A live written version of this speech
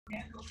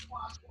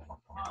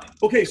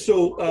Okay,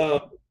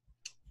 so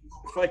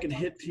if I can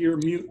hit here,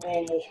 mute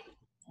all,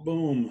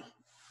 boom.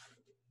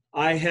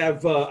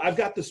 I've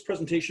got this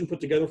presentation put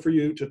together for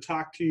you to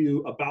talk to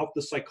you about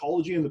the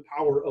psychology and the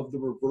power of the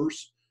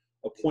reverse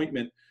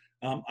appointment.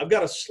 I've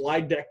got a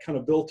slide deck kind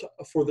of built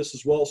for this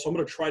as well, so I'm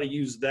going to try to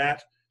use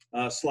that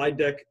slide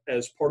deck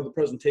as part of the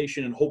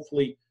presentation, and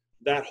hopefully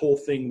that whole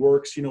thing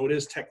works. You know, it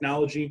is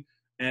technology,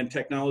 and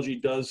technology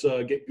does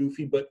get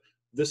goofy, but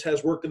this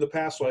has worked in the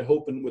past, so I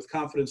hope and with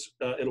confidence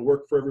it'll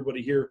work for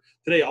everybody here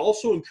today. I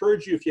also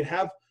encourage you, if you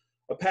have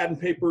a pad and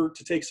paper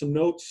to take some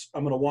notes,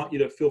 I'm going to want you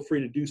to feel free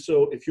to do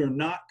so. If you're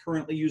not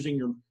currently using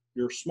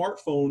your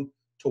smartphone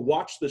to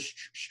watch this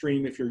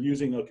stream, if you're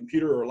using a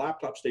computer or a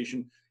laptop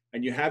station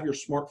and you have your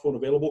smartphone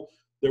available,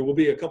 there will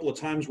be a couple of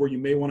times where you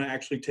may want to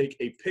actually take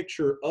a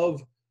picture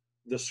of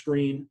the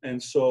screen.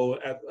 And so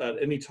at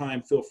any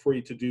time, feel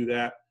free to do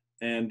that,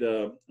 and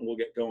we'll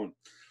get going.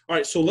 All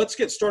right, so let's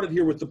get started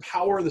here with the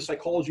power and the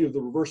psychology of the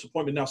reverse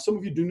appointment. Now, some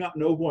of you do not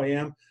know who I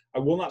am. I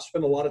will not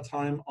spend a lot of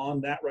time on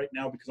that right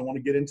now because I want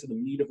to get into the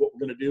meat of what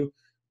we're going to do.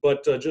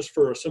 But just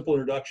for a simple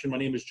introduction, my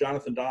name is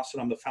Jonathan Dawson.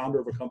 I'm the founder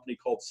of a company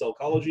called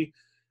Sellchology,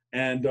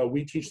 and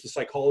we teach the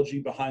psychology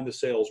behind the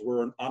sales.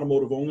 We're an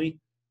automotive-only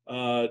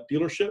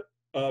dealership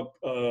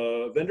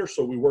vendor,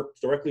 so we work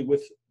directly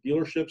with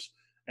dealerships,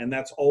 and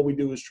that's all we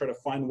do is try to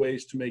find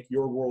ways to make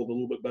your world a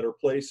little bit better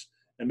place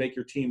and make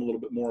your team a little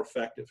bit more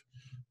effective.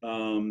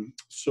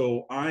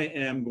 So I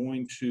am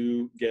going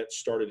to get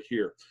started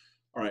here.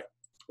 All right,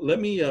 let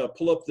me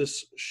pull up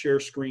this share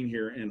screen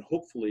here, and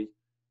hopefully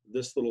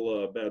this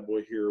little bad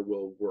boy here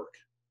will work.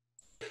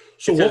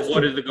 So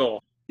what is the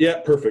goal? Yeah,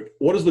 perfect.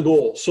 What is the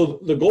goal? So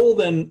the goal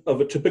then of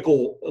a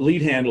typical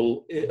lead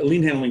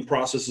handling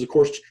process is, of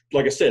course,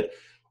 like I said,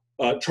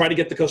 try to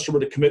get the customer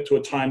to commit to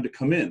a time to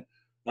come in.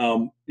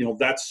 You know,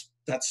 that's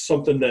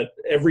something that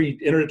every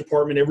internet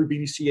department, every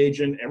BDC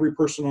agent, every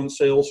person on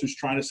sales who's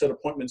trying to set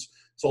appointments,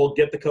 it's all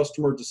get the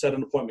customer to set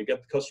an appointment,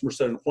 get the customer to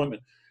set an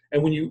appointment.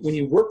 And when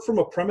you work from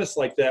a premise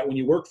like that, when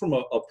you work from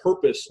a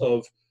purpose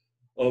of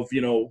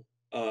you know,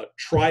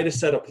 try to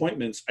set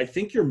appointments, I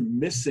think you're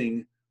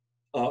missing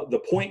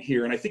the point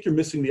here, and I think you're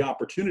missing the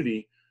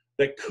opportunity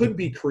that could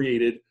be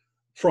created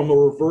from a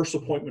reverse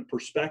appointment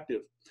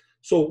perspective.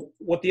 So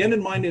what the end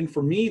in mind in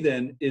for me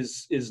then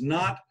is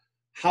not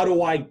how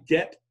do I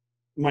get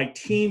my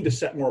team to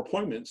set more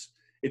appointments.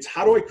 It's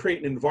how do I create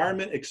an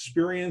environment,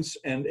 experience,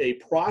 and a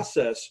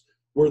process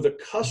where the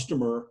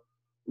customer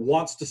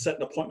wants to set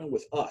an appointment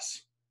with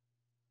us.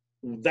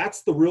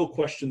 That's the real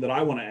question that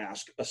I want to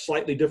ask, a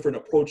slightly different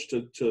approach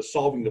to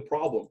solving the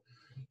problem.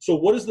 So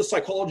what is the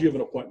psychology of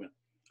an appointment?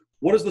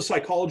 What is the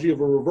psychology of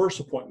a reverse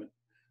appointment?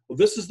 Well,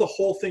 this is the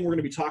whole thing we're going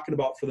to be talking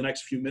about for the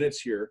next few minutes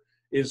here,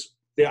 is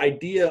the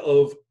idea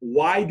of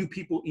why do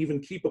people even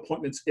keep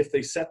appointments if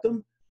they set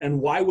them, and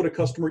why would a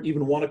customer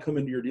even want to come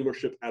into your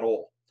dealership at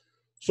all?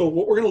 So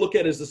what we're going to look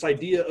at is this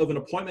idea of an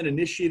appointment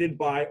initiated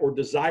by or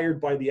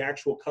desired by the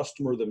actual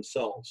customer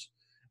themselves.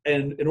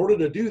 And in order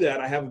to do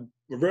that, I have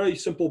a very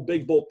simple,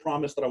 big, bold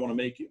promise that I want to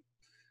make you.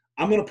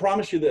 I'm going to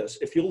promise you this.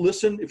 If you'll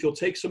listen, if you'll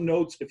take some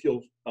notes, if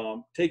you'll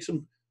take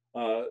some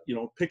you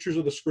know, pictures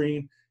of the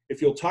screen,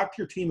 if you'll talk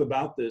to your team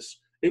about this,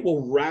 it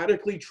will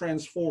radically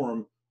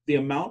transform the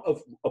amount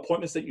of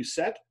appointments that you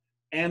set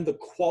and the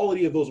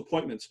quality of those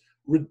appointments,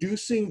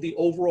 reducing the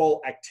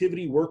overall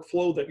activity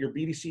workflow that your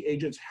BDC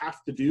agents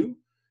have to do,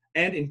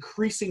 and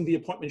increasing the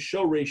appointment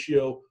show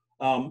ratio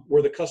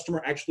where the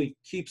customer actually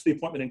keeps the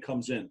appointment and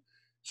comes in.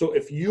 So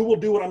if you will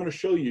do what I'm going to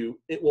show you,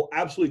 it will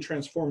absolutely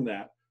transform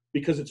that,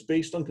 because it's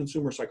based on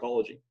consumer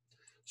psychology.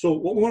 So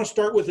what we want to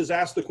start with is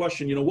ask the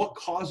question, you know, what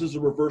causes a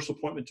reverse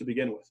appointment to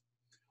begin with?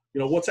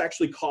 You know, what's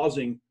actually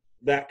causing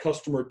that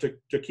customer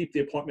to keep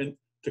the appointment,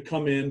 to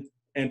come in,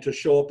 and to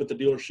show up at the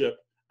dealership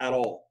at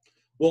all?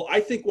 Well,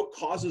 I think what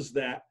causes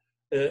that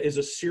is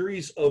a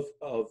series of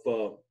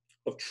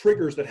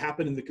triggers that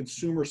happen in the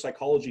consumer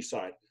psychology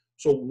side.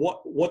 So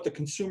what the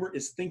consumer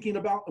is thinking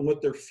about and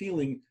what they're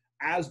feeling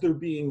as they're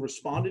being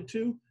responded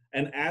to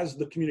and as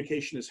the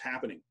communication is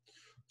happening.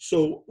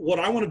 So what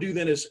I want to do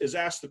then is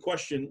ask the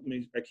question.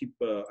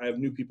 I have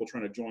new people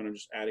trying to join. I'm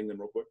just adding them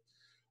real quick.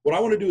 What I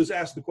want to do is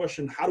ask the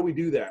question, how do we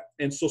do that?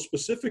 And so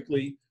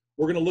specifically,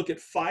 we're going to look at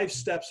 5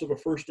 steps of a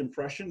first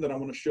impression that I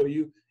want to show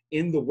you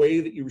in the way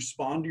that you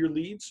respond to your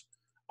leads.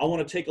 I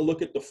want to take a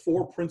look at the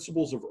 4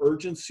 principles of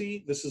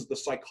urgency. This is the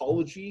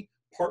psychology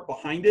part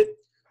behind it.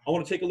 I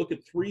want to take a look at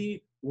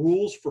 3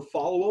 rules for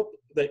follow-up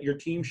that your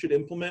team should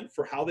implement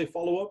for how they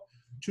follow up,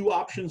 2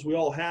 options we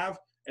all have,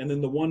 and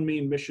then the 1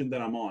 main mission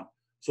that I'm on.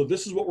 So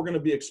this is what we're going to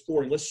be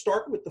exploring. Let's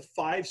start with the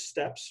 5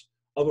 steps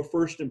of a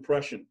first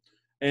impression,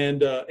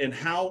 and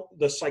how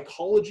the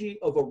psychology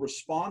of a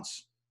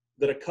response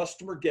that a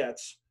customer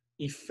gets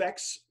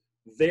affects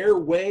their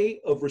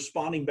way of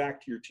responding back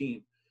to your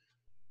team.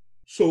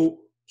 So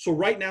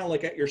right now,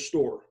 like at your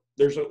store,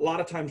 there's a lot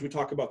of times we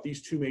talk about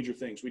these 2 major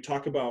things. We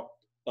talk about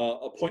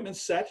appointment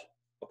set,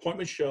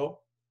 appointment show.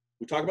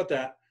 We talk about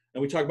that,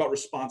 and we talk about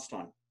response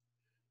time.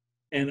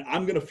 And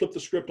I'm going to flip the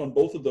script on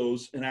both of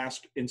those and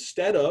ask,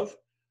 instead of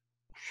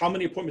how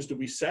many appointments do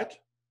we set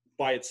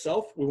by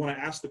itself? We want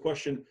to ask the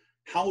question,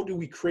 how do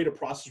we create a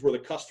process where the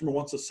customer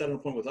wants to set an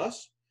appointment with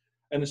us?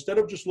 And instead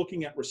of just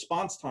looking at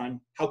response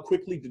time, how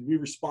quickly did we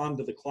respond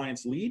to the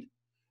client's lead?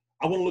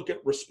 I want to look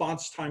at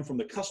response time from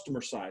the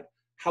customer side.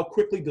 How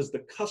quickly does the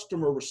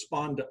customer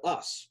respond to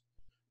us?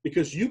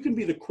 Because you can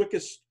be the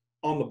quickest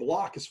on the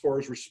block as far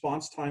as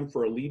response time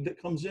for a lead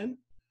that comes in.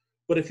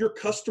 But if your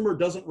customer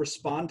doesn't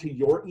respond to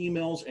your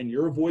emails and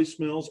your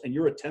voicemails and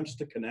your attempts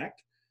to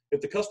connect,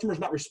 if the customer's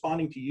not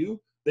responding to you,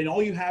 then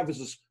all you have is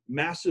this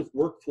massive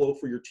workflow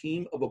for your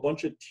team of a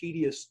bunch of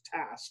tedious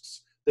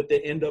tasks that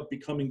they end up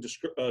becoming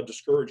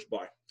discouraged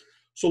by.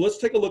 So let's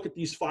take a look at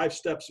these 5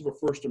 steps of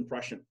a first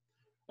impression.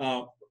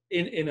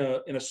 In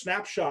a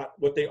snapshot,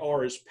 what they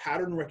are is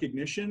pattern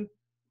recognition,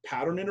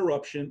 pattern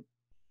interruption,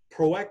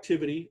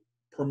 proactivity,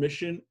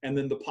 permission, and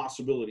then the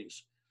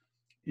possibilities.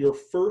 Your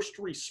first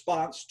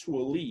response to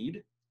a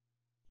lead,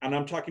 and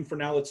I'm talking for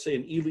now, let's say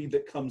an e-lead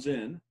that comes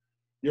in,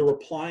 you're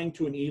replying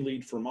to an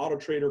e-lead from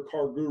AutoTrader,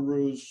 Car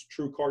Gurus,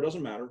 TrueCar,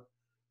 doesn't matter.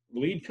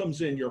 Lead comes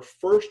in, your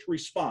first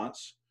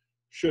response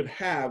should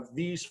have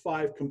these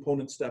 5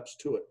 component steps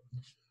to it.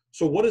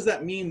 So what does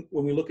that mean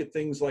when we look at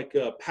things like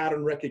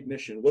pattern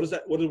recognition? What is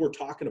we're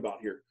talking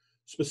about here?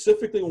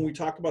 Specifically, when we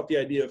talk about the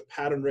idea of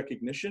pattern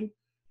recognition,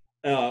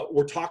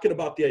 we're talking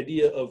about the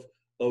idea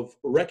of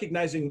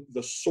recognizing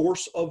the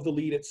source of the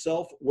lead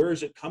itself. Where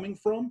is it coming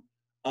from?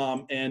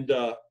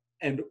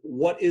 And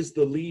what is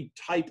the lead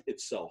type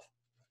itself?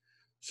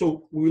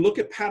 So when we look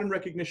at pattern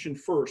recognition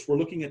first, we're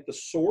looking at the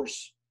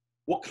source.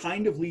 What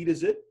kind of lead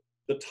is it?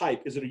 The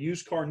type. Is it a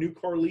used car, new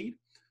car lead?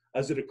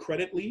 Is it a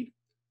credit lead?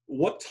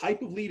 What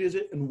type of lead is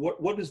it? And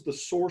what is the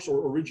source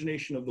or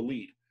origination of the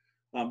lead?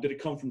 Did it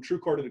come from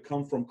TrueCar? Did it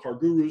come from Car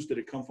Gurus? Did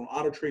it come from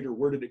AutoTrader?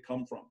 Where did it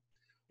come from?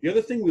 The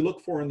other thing we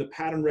look for in the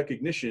pattern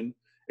recognition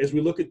is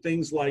we look at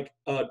things like,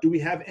 do we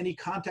have any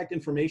contact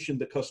information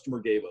the customer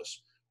gave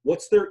us?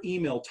 What's their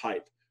email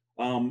type?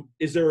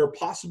 Is there a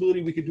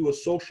possibility we could do a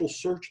social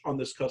search on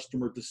this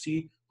customer to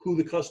see who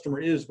the customer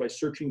is by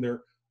searching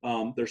their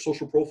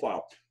social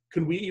profile?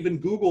 Could we even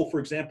Google, for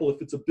example,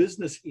 if it's a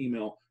business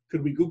email,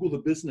 could we Google the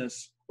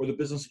business or the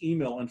business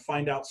email and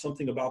find out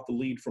something about the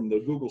lead from the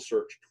Google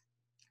search?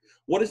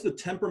 What is the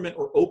temperament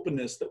or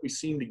openness that we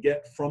seem to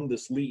get from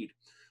this lead?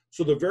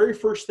 So the very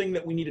first thing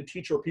that we need to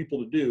teach our people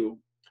to do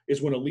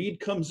is when a lead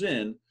comes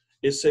in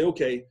is say,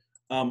 okay,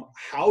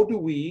 how do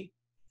we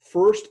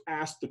first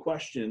ask the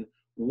question,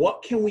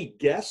 what can we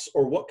guess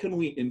or what can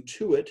we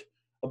intuit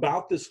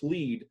about this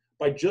lead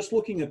by just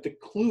looking at the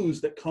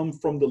clues that come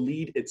from the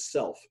lead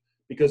itself?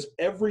 Because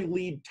every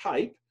lead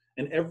type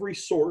and every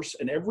source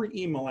and every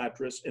email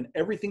address and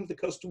everything the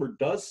customer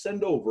does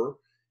send over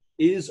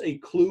is a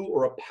clue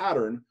or a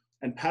pattern,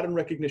 and pattern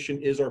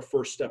recognition is our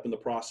first step in the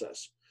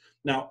process.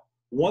 Now,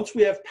 once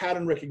we have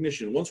pattern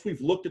recognition, once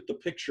we've looked at the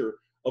picture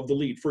of the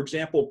lead, for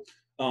example,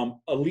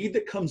 a lead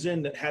that comes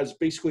in that has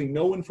basically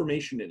no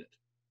information in it,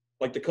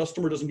 like the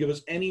customer doesn't give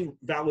us any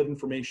valid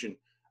information,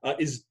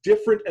 is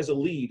different as a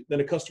lead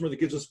than a customer that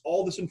gives us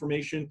all this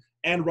information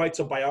and writes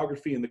a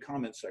biography in the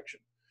comment section.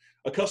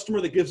 A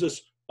customer that gives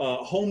us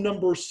home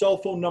number, cell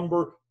phone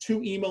number,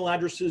 2 email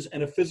addresses,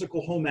 and a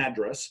physical home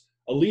address,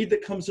 a lead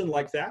that comes in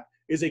like that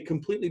is a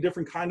completely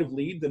different kind of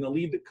lead than a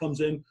lead that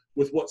comes in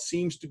with what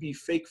seems to be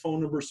fake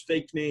phone numbers,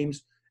 fake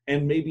names,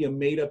 and maybe a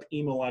made-up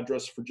email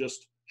address for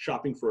just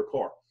shopping for a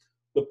car.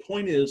 The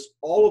point is,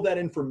 all of that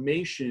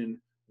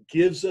information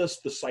gives us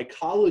the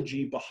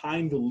psychology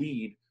behind the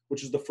lead,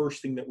 which is the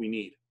first thing that we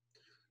need.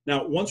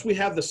 Now, once we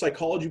have the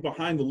psychology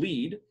behind the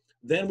lead,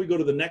 then we go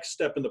to the next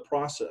step in the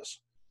process.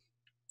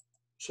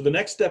 So the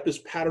next step is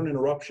pattern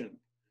interruption.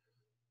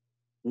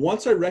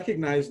 Once I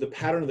recognize the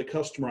pattern of the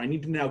customer, I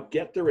need to now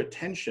get their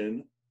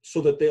attention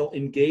so that they'll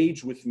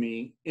engage with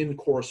me in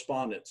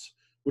correspondence,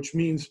 which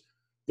means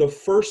the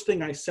first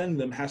thing I send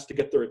them has to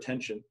get their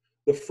attention.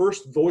 The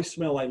first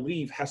voicemail I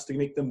leave has to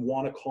make them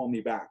want to call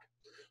me back.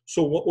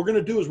 So what we're going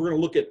to do is we're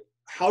going to look at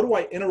how do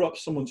I interrupt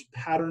someone's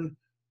pattern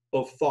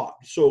of thought.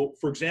 So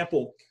for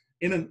example,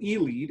 in an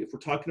e-lead, if we're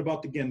talking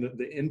about, again,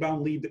 the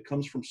inbound lead that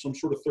comes from some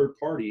sort of third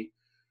party,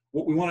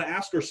 what we want to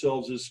ask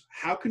ourselves is,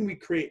 how can we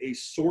create a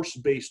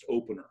source-based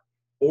opener,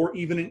 or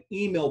even an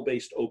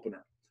email-based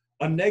opener,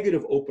 a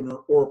negative opener,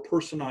 or a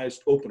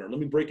personalized opener? Let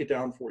me break it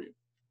down for you.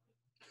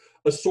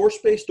 A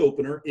source-based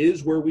opener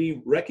is where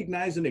we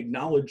recognize and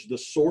acknowledge the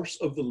source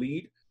of the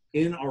lead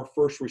in our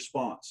first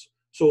response.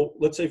 So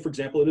let's say, for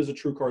example, it is a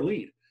TrueCar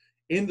lead.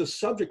 In the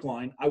subject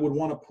line, I would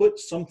want to put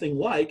something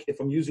like,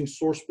 if I'm using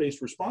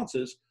source-based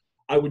responses,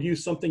 I would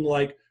use something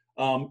like,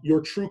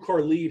 your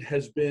TrueCar lead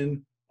has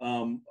been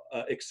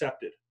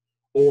accepted,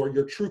 or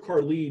your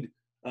TrueCar lead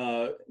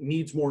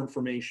needs more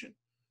information,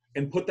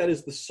 and put that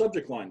as the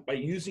subject line. By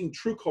using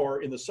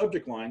TrueCar in the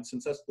subject line,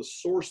 since that's the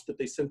source that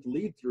they sent the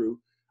lead through,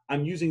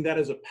 I'm using that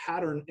as a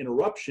pattern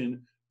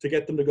interruption to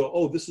get them to go,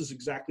 oh, this is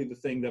exactly the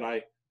thing that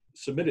I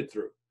submitted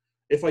through.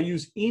 If I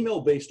use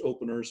email-based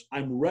openers,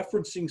 I'm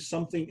referencing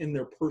something in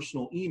their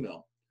personal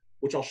email,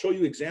 which I'll show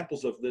you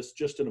examples of this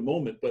just in a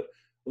moment. But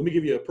Let me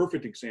give you a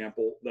perfect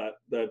example that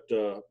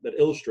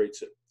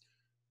illustrates it.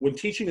 When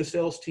teaching a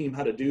sales team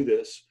how to do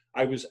this,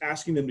 I was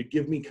asking them to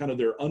give me kind of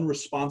their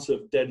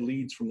unresponsive dead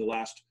leads from the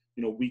last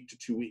week to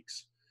 2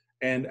 weeks.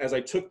 And as I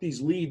took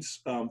these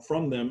leads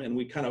from them and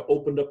we kind of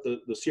opened up the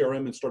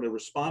CRM and started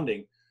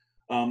responding,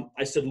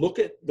 I said, look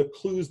at the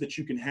clues that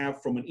you can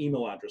have from an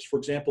email address. For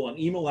example, an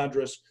email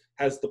address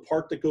has the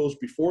part that goes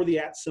before the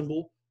 @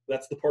 symbol.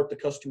 That's the part the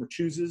customer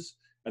chooses.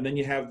 And then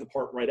you have the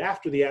part right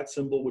after the @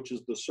 symbol, which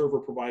is the server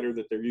provider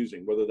that they're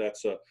using, whether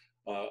that's a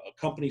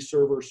company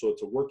server, so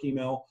it's a work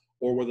email,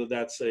 or whether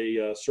that's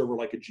a server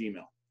like a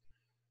Gmail.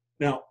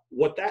 Now,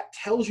 what that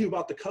tells you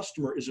about the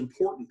customer is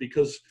important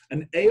because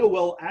an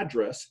AOL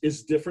address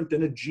is different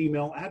than a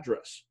Gmail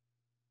address.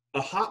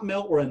 A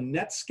Hotmail or a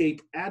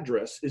Netscape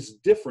address is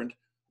different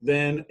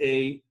than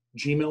a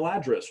Gmail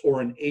address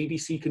or an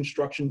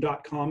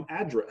abcconstruction.com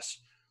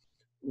address.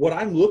 What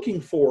I'm looking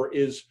for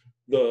is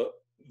the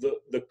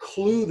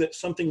clue that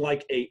something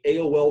like a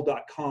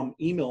AOL.com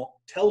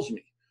email tells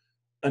me.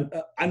 And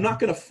I'm not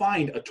going to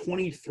find a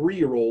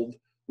 23-year-old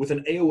with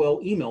an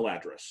AOL email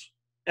address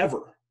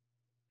ever,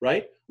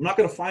 right? I'm not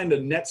going to find a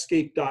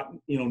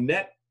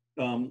Netscape.net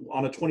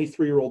on a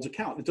 23-year-old's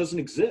account. It doesn't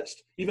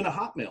exist. Even a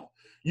Hotmail.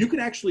 You can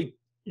actually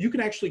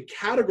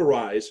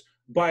categorize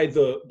by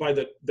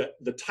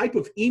the type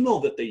of email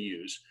that they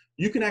use.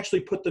 You can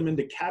actually put them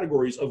into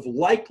categories of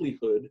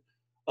likelihood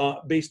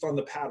based on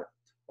the pattern.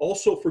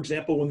 Also, for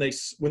example,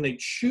 when they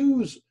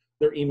choose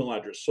their email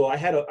address. So I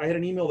had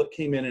an email that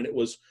came in and it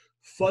was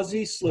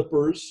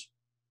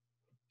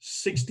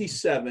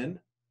fuzzyslippers67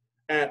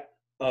 at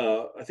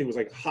I think it was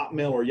like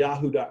Hotmail or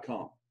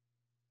Yahoo.com.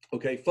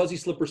 Okay,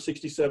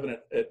 fuzzyslippers67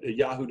 at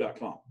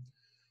Yahoo.com.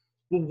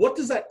 Well, what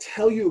does that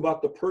tell you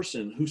about the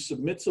person who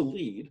submits a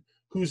lead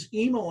whose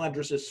email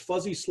address is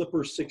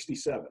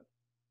fuzzyslippers67,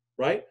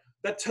 right?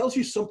 That tells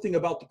you something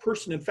about the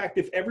person. In fact,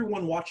 if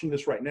everyone watching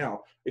this right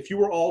now, if you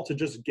were all to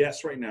just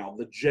guess right now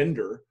the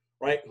gender,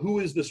 right? Who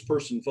is this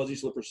person,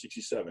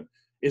 fuzzyslippers67?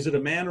 Is it a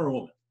man or a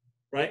woman,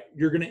 right?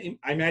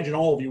 I imagine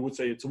all of you would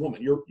say it's a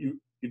woman. You'd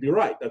be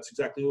right. That's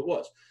exactly what it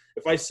was.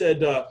 If I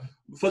said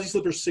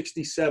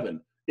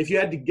fuzzyslippers67, if you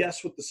had to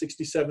guess what the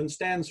 67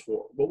 stands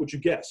for, what would you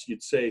guess?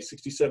 You'd say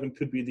 67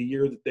 could be the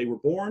year that they were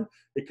born.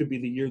 It could be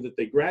the year that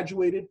they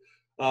graduated.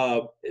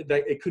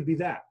 It could be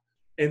that.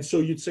 And so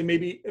you'd say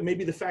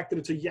maybe the fact that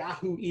it's a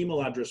Yahoo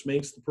email address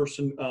makes the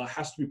person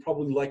has to be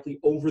probably likely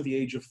over the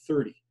age of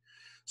 30.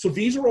 So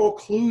these are all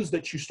clues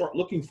that you start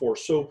looking for.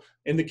 So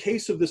in the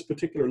case of this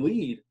particular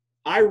lead,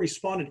 I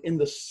responded in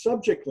the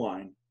subject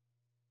line.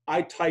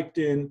 I typed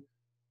in,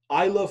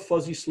 "I love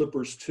fuzzy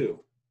slippers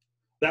too."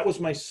 That was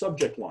my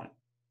subject line.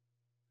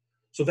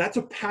 So that's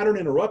a pattern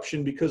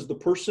interruption because the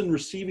person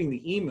receiving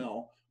the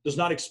email does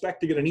not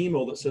expect to get an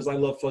email that says, "I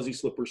love fuzzy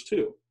slippers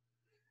too."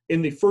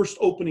 In the first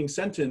opening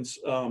sentence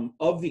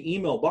of the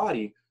email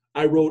body,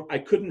 I wrote, "I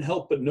couldn't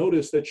help but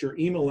notice that your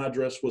email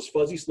address was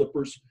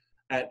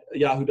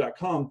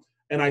fuzzyslippers@yahoo.com.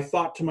 And I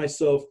thought to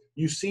myself,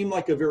 you seem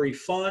like a very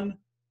fun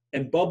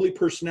and bubbly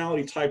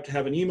personality type to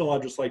have an email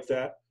address like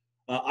that.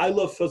 I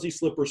love fuzzy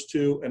slippers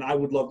too, and I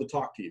would love to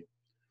talk to you."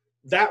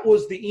 That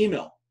was the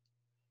email.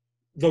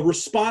 The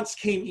response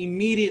came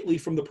immediately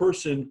from the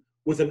person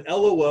with an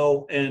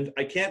LOL, and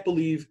I can't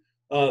believe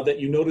that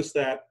you noticed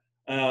that.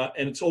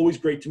 And it's always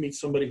great to meet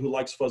somebody who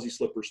likes fuzzy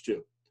slippers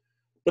too.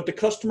 But the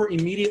customer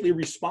immediately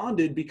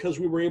responded because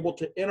we were able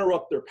to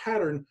interrupt their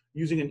pattern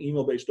using an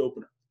email-based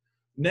opener.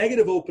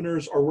 Negative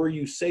openers are where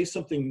you say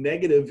something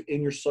negative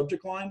in your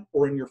subject line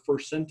or in your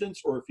first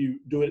sentence, or if you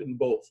do it in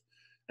both.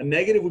 A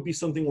negative would be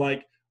something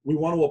like, "We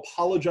want to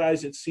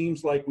apologize. It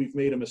seems like we've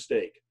made a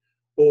mistake."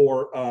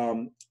 Or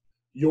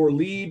your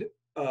lead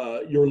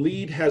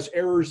has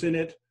errors in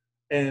it,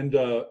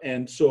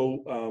 and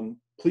so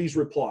please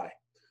reply.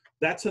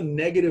 That's a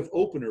negative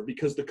opener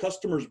because the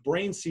customer's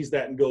brain sees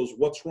that and goes,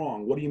 "What's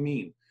wrong? What do you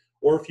mean?"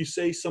 Or if you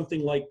say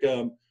something like,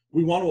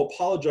 "We want to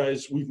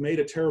apologize. We've made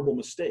a terrible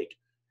mistake."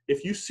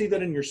 If you see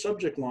that in your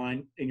subject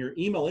line, in your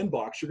email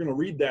inbox, you're going to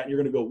read that and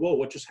you're going to go, "Whoa,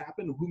 what just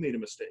happened? Who made a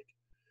mistake?"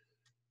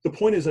 The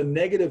point is, a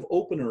negative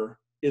opener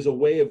is a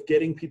way of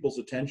getting people's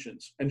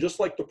attentions. And just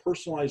like the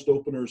personalized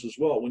openers as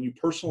well, when you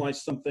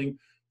personalize something,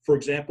 for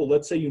example,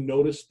 let's say you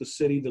notice the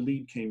city the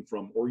lead came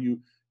from, or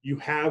you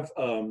have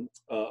a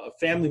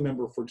family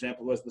member, for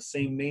example, who has the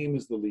same name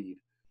as the lead.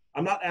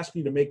 I'm not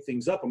asking you to make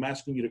things up. I'm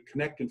asking you to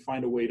connect and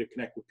find a way to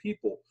connect with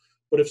people.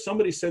 But if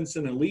somebody sends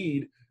in a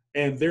lead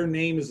and their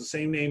name is the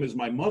same name as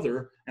my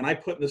mother, and I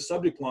put in the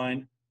subject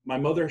line, "My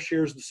mother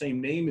shares the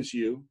same name as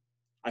you.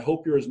 I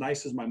hope you're as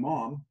nice as my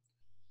mom."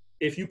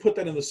 If you put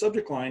that in the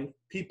subject line,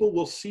 people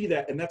will see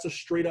that, and that's a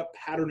straight up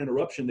pattern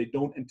interruption. They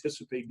don't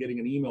anticipate getting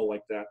an email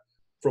like that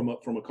from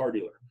a car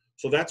dealer.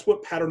 So that's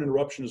what pattern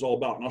interruption is all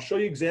about. And I'll show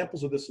you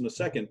examples of this in a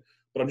second,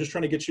 but I'm just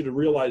trying to get you to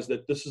realize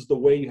that this is the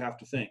way you have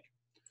to think.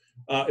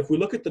 If we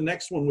look at the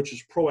next one, which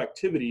is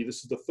proactivity,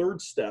 this is the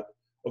third step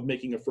of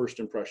making a first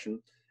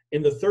impression.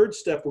 In the third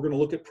step, we're going to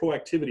look at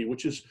proactivity,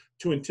 which is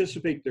to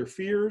anticipate their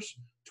fears,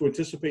 to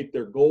anticipate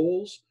their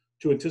goals,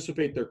 to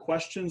anticipate their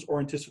questions, or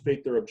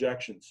anticipate their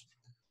objections.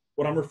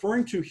 What I'm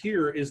referring to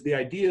here is the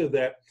idea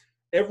that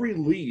every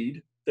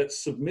lead that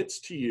submits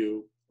to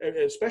you,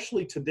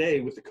 especially today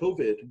with the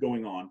COVID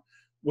going on,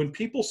 when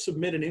people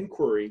submit an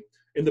inquiry,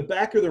 in the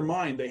back of their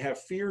mind, they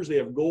have fears, they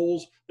have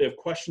goals, they have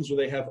questions, or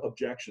they have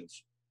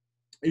objections.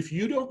 If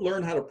you don't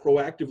learn how to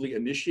proactively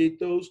initiate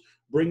those,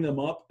 bring them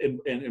up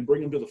and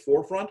bring them to the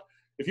forefront,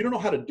 if you don't know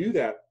how to do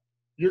that,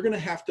 you're going to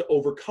have to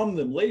overcome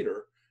them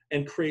later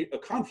and create a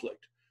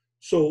conflict.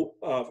 So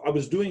I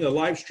was doing a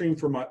live stream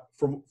for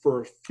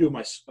a few of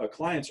my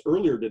clients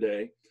earlier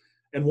today,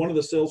 and one of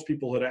the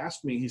salespeople had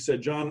asked me, he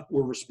said, John,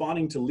 we're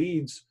responding to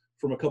leads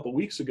from a couple of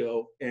weeks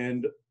ago,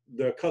 and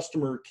the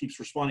customer keeps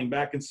responding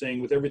back and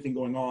saying, with everything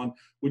going on,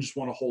 we just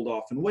want to hold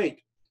off and wait.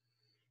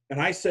 And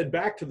I said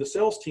back to the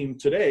sales team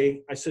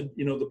today, I said,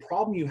 you know, the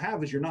problem you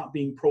have is you're not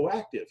being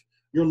proactive.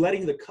 You're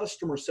letting the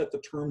customer set the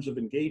terms of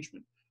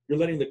engagement. You're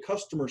letting the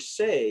customer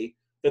say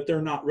that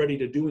they're not ready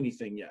to do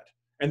anything yet.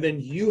 And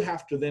then you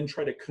have to then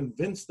try to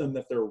convince them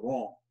that they're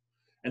wrong.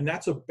 And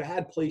that's a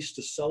bad place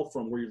to sell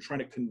from, where you're trying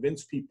to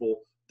convince people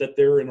that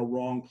they're in a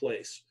wrong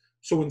place.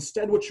 So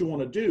instead, what you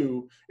want to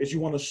do is you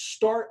want to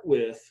start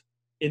with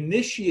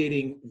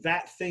initiating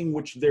that thing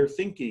which they're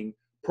thinking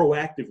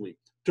proactively,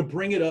 to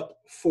bring it up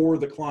for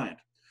the client.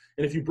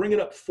 And if you bring it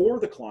up for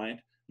the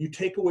client, you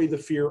take away the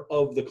fear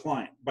of the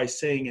client by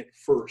saying it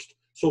first.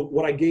 So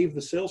what I gave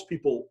the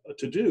salespeople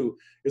to do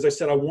is I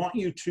said, I want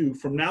you to,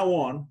 from now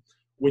on,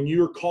 when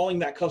you're calling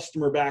that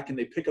customer back and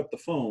they pick up the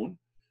phone,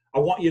 I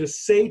want you to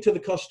say to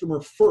the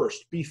customer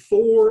first,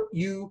 before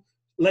you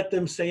let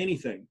them say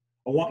anything,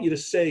 I want you to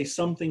say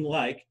something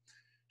like,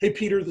 hey,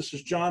 Peter, this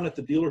is John at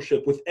the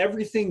dealership. With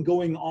everything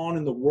going on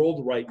in the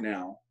world right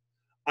now,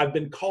 I've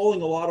been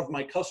calling a lot of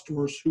my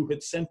customers who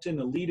had sent in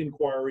a lead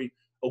inquiry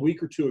a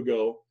week or two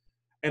ago,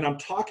 and I'm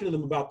talking to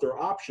them about their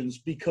options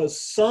because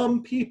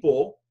some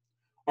people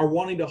are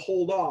wanting to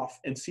hold off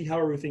and see how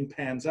everything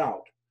pans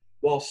out,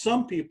 while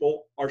some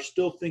people are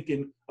still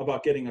thinking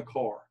about getting a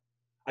car.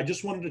 I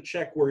just wanted to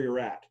check where you're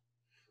at.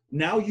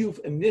 Now you've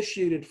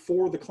initiated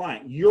for the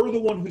client. You're the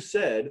one who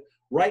said,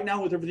 right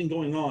now with everything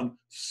going on,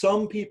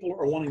 some people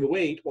are wanting to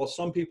wait while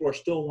some people are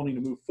still wanting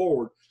to move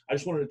forward. I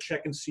just wanted to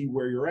check and see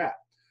where you're at.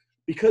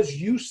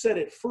 Because you said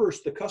it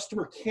first, the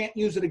customer can't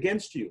use it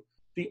against you.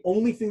 The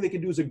only thing they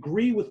can do is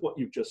agree with what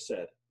you've just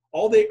said.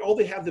 All they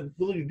have the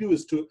ability to do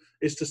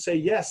is to say,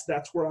 yes,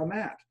 that's where I'm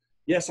at.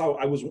 Yes, we're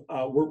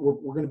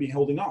going to be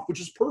holding off, which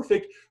is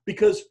perfect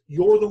because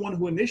you're the one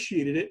who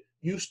initiated it.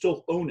 You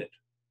still own it.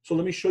 So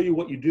let me show you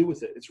what you do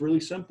with it. It's really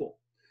simple.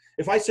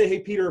 If I say, hey,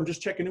 Peter, I'm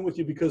just checking in with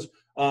you because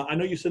I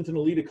know you sent in a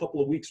lead a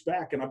couple of weeks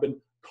back, and I've been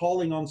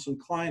calling on some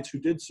clients who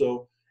did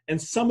so. And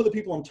some of the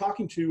people I'm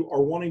talking to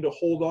are wanting to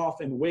hold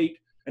off and wait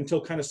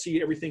until kind of see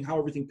how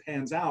everything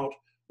pans out,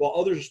 while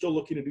others are still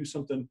looking to do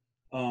something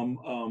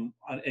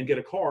and get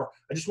a car.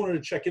 I just wanted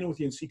to check in with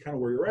you and see kind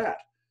of where you're at.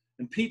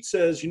 And Pete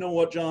says, you know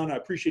what, John, I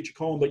appreciate you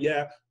calling, but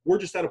yeah, we're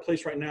just at a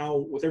place right now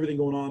with everything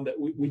going on that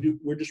we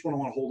just want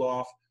to hold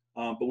off,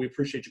 but we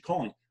appreciate you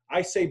calling.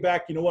 I say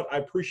back, you know what, I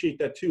appreciate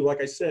that too.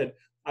 Like I said,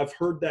 I've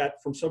heard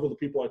that from several of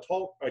the people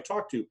I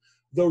talk to.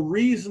 The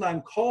reason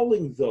I'm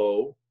calling,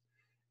 though,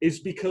 is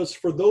because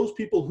for those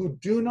people who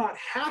do not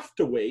have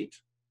to wait,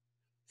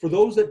 for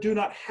those that do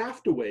not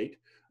have to wait,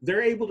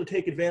 they're able to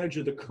take advantage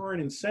of the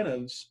current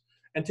incentives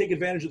and take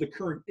advantage of the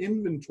current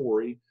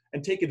inventory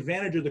and take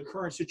advantage of the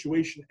current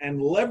situation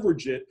and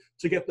leverage it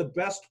to get the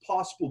best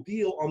possible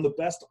deal on the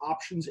best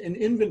options in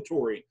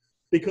inventory.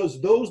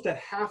 Because those that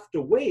have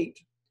to wait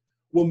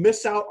will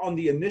miss out on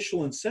the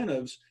initial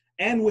incentives.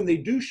 And when they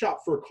do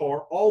shop for a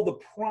car, all the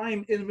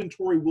prime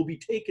inventory will be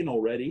taken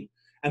already,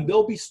 and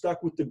they'll be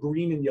stuck with the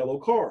green and yellow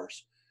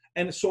cars.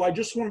 And so I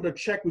just wanted to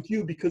check with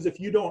you, because if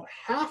you don't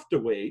have to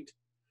wait,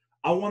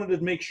 I wanted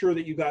to make sure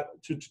that you got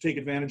to take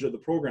advantage of the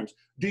programs.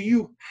 Do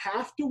you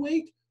have to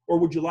wait, or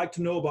would you like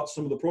to know about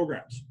some of the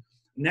programs?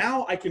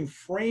 Now I can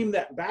frame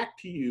that back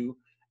to you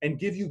and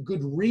give you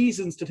good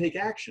reasons to take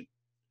action.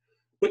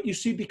 But you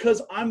see,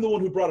 because I'm the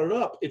one who brought it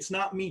up, it's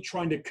not me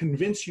trying to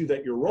convince you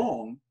that you're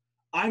wrong.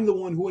 I'm the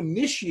one who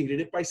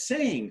initiated it by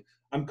saying,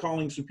 I'm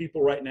calling some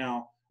people right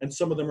now, and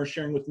some of them are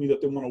sharing with me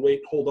that they want to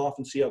wait, hold off,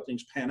 and see how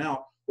things pan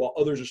out, while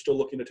others are still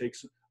looking to take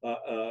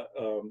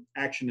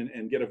action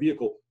and get a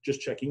vehicle,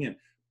 just checking in.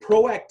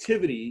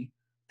 Proactivity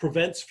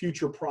prevents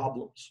future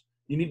problems.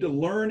 You need to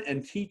learn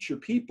and teach your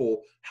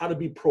people how to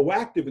be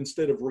proactive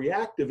instead of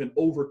reactive and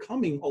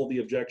overcoming all the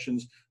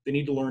objections. They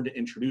need to learn to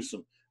introduce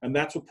them. And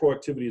that's what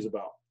proactivity is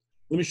about.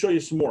 Let me show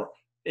you some more.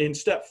 In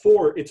step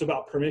 4, it's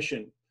about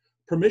permission.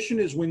 Permission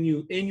is when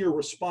you, in your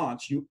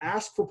response, you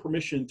ask for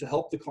permission to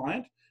help the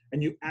client,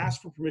 and you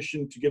ask for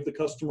permission to give the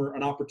customer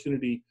an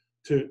opportunity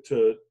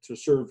to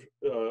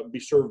be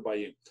served by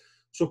you.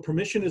 So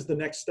permission is the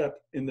next step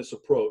in this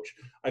approach.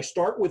 I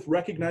start with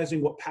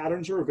recognizing what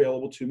patterns are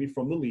available to me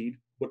from the lead.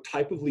 What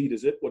type of lead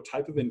is it? What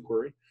type of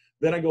inquiry?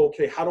 Then I go,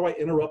 okay, how do I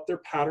interrupt their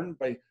pattern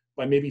by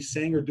maybe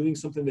saying or doing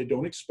something they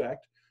don't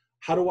expect?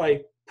 How do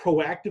I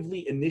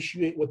proactively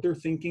initiate what they're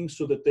thinking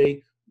so that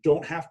they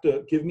don't have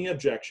to give me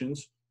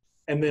objections?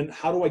 And then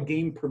how do I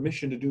gain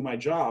permission to do my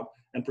job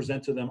and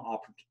present to them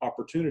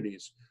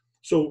opportunities.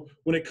 So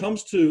when it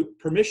comes to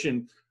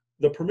permission,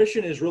 the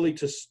permission is really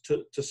to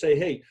say,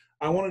 hey,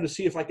 I wanted to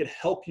see if I could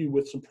help you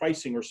with some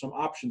pricing or some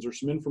options or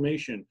some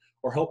information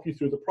or help you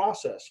through the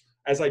process.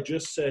 As I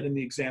just said in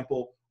the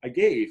example I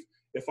gave,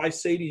 if I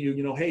say to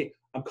you, hey,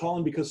 I'm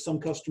calling because some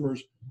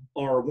customers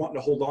are wanting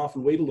to hold off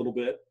and wait a little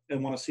bit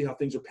and want to see how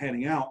things are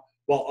panning out,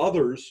 while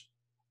others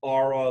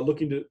are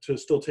looking to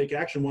still take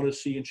action, want to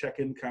see and check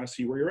in, kind of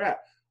see where you're at.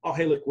 Oh,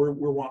 hey, look, we're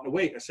wanting to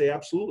wait. I say,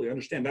 absolutely, I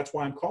understand. That's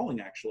why I'm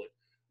calling, actually.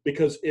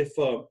 Because if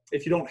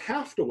you don't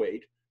have to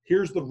wait,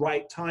 here's the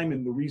right time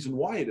and the reason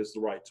why it is the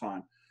right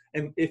time.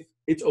 And if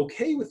it's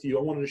okay with you,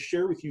 I wanted to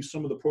share with you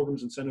some of the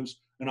programs,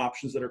 incentives, and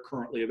options that are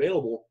currently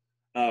available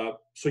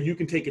so you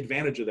can take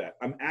advantage of that.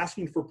 I'm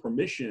asking for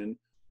permission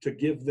to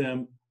give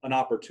them an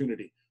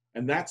opportunity.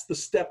 And that's the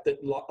step that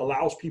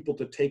allows people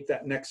to take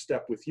that next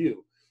step with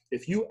you.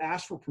 If you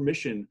ask for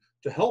permission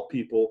to help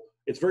people,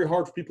 it's very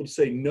hard for people to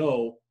say,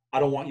 no, I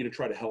don't want you to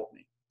try to help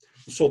me.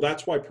 So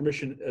that's why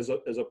permission as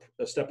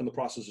a step in the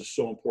process is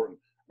so important.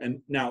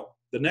 And now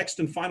the next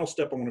and final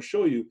step I want to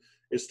show you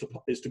is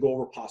to go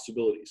over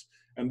possibilities.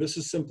 And this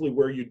is simply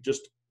where you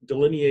just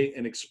delineate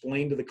and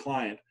explain to the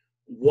client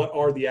what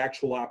are the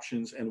actual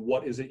options and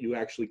what is it you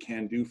actually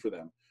can do for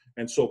them.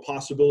 And so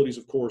possibilities,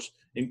 of course,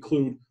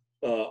 include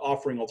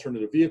offering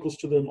alternative vehicles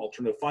to them,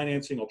 alternative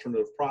financing,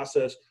 alternative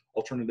process,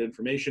 alternative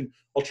information.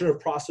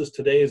 Alternative process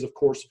today is, of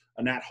course,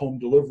 an at-home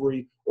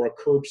delivery or a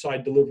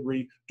curbside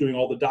delivery, doing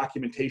all the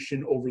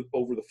documentation over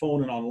the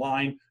phone and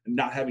online and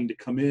not having to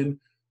come in.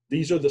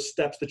 These are the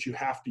steps that you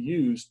have to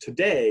use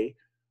today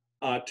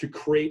to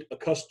create a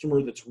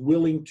customer that's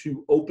willing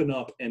to open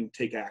up and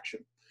take action.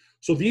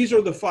 So these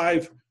are the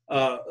 5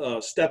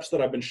 steps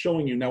that I've been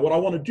showing you. Now, what I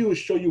want to do is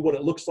show you what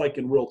it looks like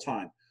in real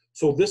time.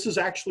 So this is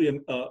actually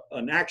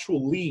an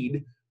actual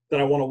lead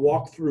that I want to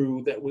walk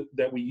through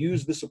that we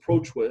use this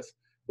approach with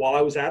while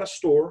I was at a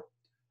store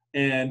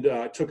and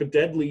took a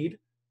dead lead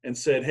and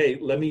said, hey,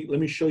 let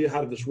me show you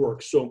how this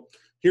works. So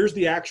here's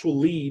the actual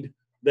lead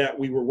that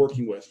we were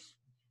working with.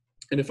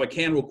 And if I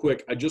can real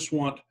quick, I just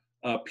want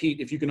Pete,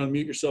 if you can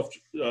unmute yourself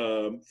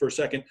for a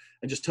second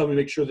and just tell me,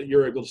 make sure that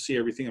you're able to see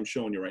everything I'm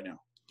showing you right now.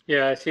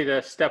 Yeah, I see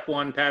the step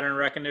 1 pattern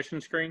recognition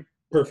screen.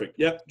 Perfect.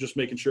 Yep. Just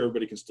making sure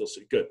everybody can still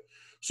see. Good.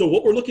 So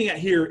what we're looking at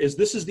here is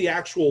this is the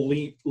actual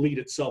lead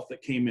itself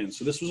that came in.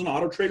 So this was an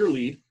Auto Trader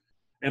lead.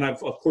 And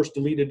I've, of course,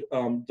 deleted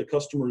the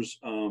customer's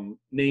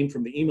name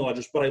from the email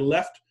address, but I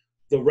left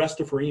the rest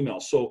of her email.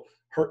 So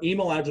her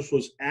email address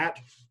was at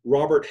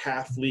Robert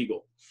Half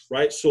Legal,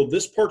 right? So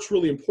this part's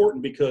really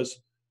important because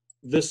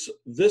this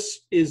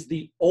is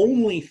the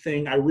only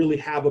thing I really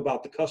have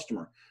about the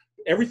customer.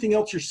 Everything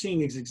else you're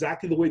seeing is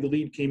exactly the way the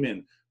lead came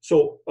in.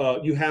 So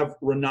you have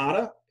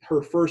Renata,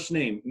 her first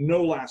name,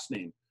 no last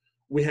name.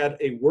 We had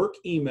a work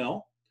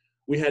email.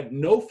 We had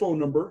no phone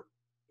number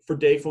for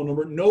day phone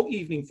number, no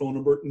evening phone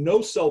number,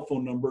 no cell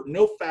phone number,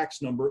 no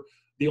fax number.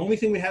 The only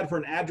thing we had for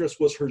an address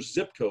was her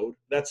zip code.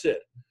 That's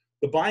it.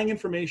 The buying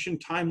information,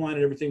 timeline,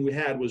 and everything we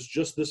had was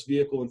just this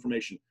vehicle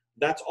information.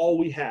 That's all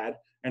we had.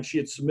 And she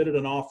had submitted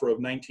an offer of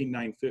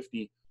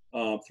 $19,950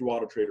 through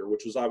Auto Trader,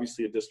 which was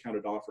obviously a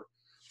discounted offer.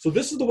 So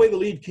this is the way the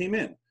lead came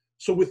in.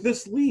 So with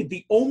this lead,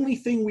 the only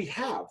thing we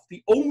have,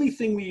 the only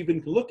thing we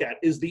even can look at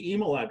is the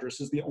email address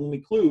is the only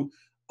clue,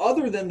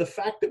 other than the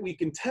fact that we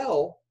can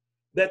tell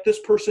that this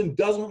person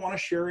doesn't want to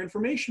share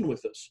information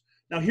with us.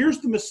 Now, here's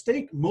the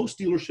mistake most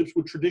dealerships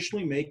would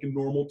traditionally make in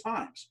normal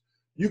times.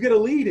 You get a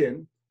lead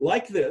in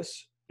like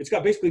this. It's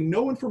got basically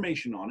no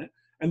information on it.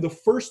 And the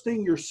first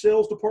thing your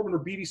sales department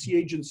or BDC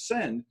agents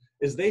send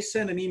is they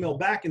send an email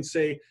back and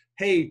say,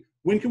 hey,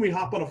 when can we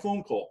hop on a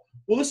phone call?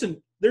 Well,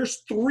 listen,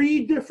 there's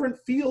 3 different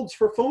fields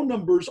for phone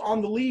numbers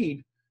on the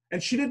lead,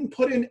 and she didn't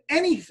put in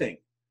anything.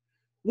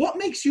 What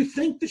makes you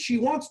think that she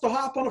wants to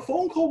hop on a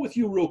phone call with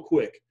you real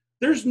quick?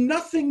 There's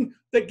nothing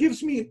that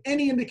gives me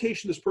any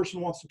indication this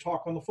person wants to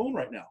talk on the phone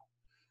right now.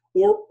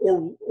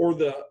 Or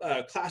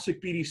the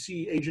classic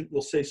BDC agent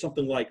will say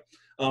something like,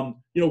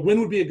 when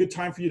would be a good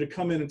time for you to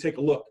come in and take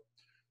a look?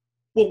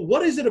 Well,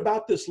 what is it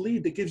about this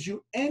lead that gives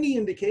you any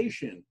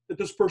indication that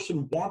this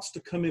person wants to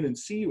come in and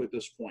see you at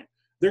this point?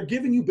 They're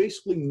giving you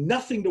basically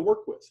nothing to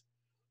work with.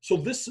 So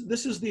this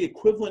is the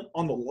equivalent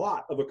on the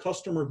lot of a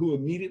customer who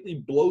immediately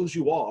blows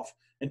you off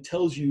and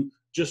tells you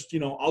just,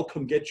 I'll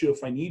come get you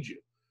if I need you.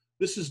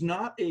 This is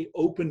not a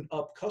open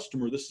up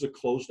customer. This is a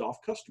closed off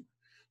customer.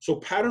 So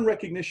pattern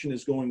recognition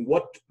is going,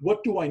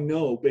 what do I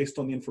know based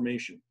on the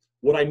information?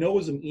 What I know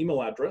is an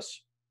email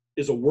address,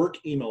 is a work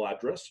email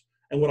address.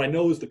 And what I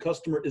know is the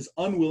customer is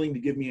unwilling to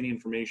give me any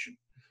information.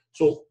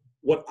 So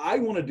what I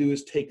want to do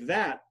is take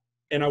that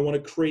and I want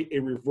to create a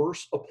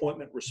reverse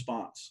appointment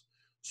response.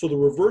 So the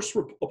reverse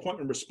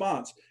appointment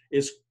response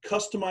is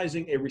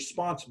customizing a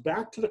response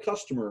back to the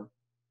customer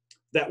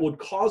that would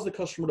cause the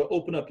customer to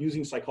open up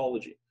using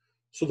Sellchology.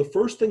 So the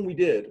first thing we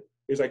did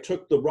is I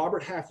took the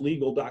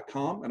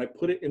roberthalflegal.com and I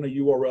put it in a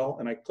URL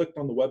and I clicked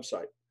on the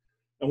website.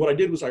 And what I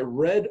did was I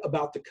read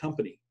about the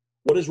company.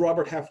 What is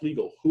Robert Half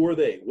Legal? Who are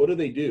they? What do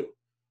they do?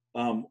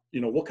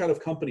 What kind of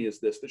company is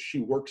this that she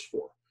works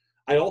for?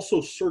 I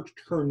also searched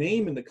her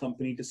name in the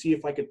company to see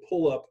if I could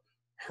pull up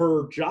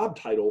her job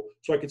title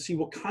so I could see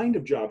what kind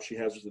of job she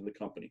has within the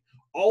company.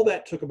 All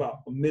that took about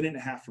a minute and a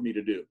half for me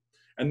to do.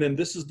 And then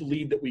this is the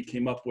lead that we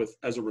came up with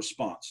as a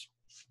response.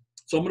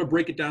 So I'm going to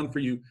break it down for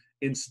you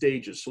in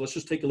stages. So let's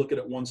just take a look at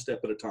it one step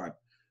at a time.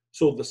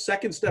 So the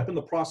second step in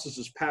the process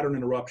is pattern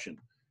interruption.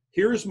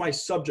 Here's my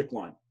subject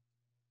line.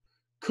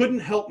 Couldn't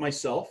help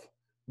myself,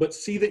 but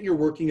see that you're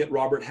working at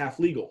Robert Half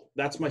Legal.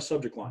 That's my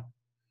subject line.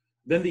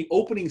 Then the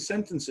opening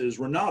sentence is,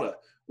 Renata,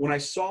 when I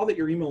saw that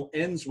your email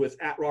ends with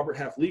 @Robert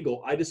Half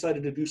Legal, I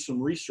decided to do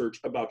some research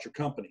about your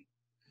company.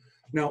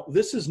 Now,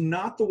 this is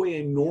not the way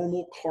a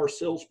normal car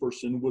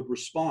salesperson would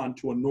respond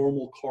to a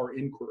normal car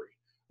inquiry.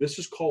 This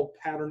is called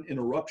pattern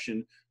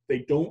interruption. They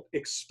don't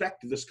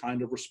expect this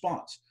kind of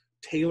response.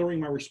 Tailoring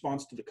my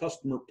response to the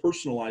customer,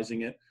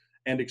 personalizing it,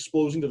 and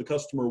exposing to the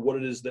customer what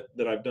it is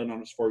that I've done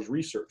on as far as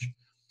research.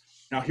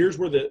 Now, here's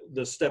where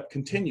the step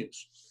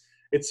continues.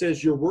 It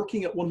says, you're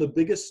working at one of the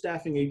biggest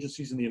staffing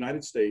agencies in the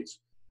United States,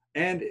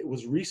 and it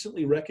was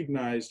recently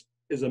recognized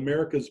as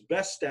America's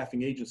best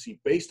staffing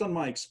agency. Based on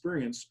my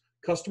experience,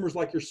 customers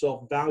like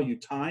yourself value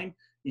time,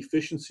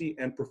 efficiency,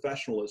 and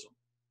professionalism.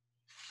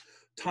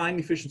 Time,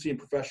 efficiency, and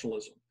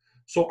professionalism.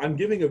 So I'm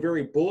giving a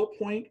very bullet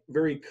point,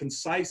 very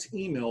concise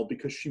email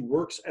because she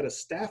works at a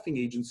staffing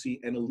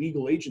agency and a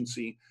legal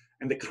agency,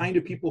 and the kind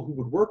of people who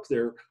would work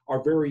there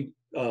are very,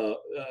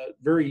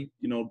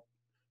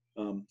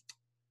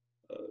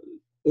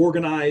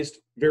 organized,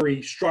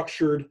 very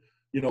structured.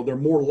 They're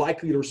more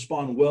likely to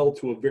respond well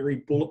to a very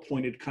bullet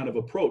pointed kind of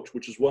approach,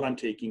 which is what I'm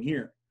taking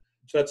here.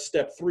 So that's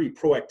step 3,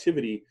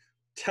 proactivity,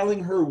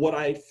 telling her what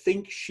I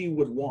think she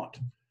would want.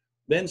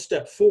 Then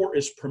step 4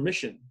 is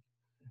permission.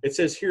 It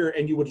says here,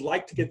 and you would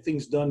like to get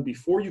things done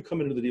before you come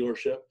into the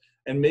dealership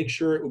and make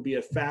sure it would be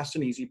a fast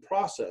and easy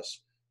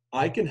process.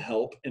 I can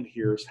help, and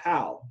here's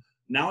how.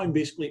 Now I'm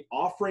basically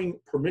offering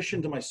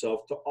permission to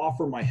myself to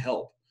offer my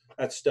help.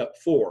 That's step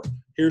 4.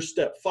 Here's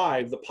step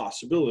 5, the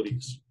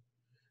possibilities.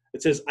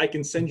 It says, I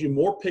can send you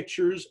more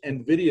pictures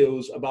and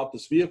videos about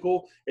this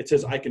vehicle. It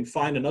says, I can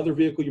find another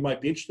vehicle you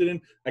might be interested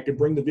in. I can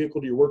bring the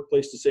vehicle to your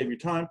workplace to save you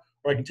time,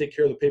 or I can take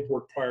care of the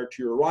paperwork prior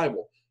to your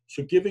arrival.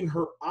 So giving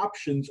her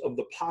options of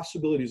the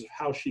possibilities of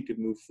how she could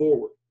move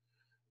forward.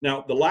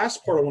 Now, the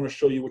last part I want to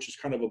show you, which is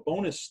kind of a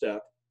bonus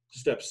step,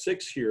 step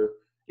 6 here,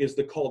 is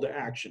the call to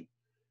action.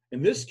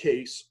 In this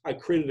case, I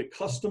created a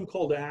custom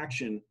call to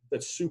action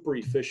that's super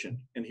efficient.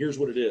 And here's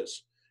what it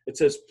is. It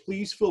says,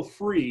 please feel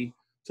free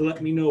to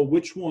let me know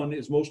which one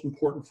is most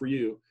important for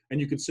you. And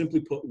you can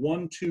simply put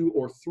 1, 2,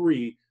 or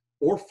 3,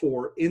 or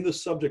 4 in the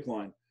subject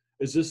line.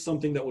 Is this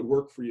something that would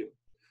work for you?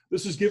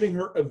 This is giving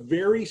her a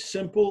very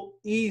simple,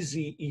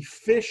 easy,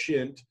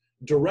 efficient,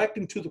 direct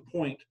and to the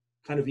point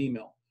kind of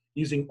email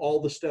using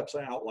all the steps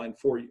I outlined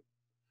for you.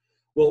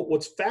 Well,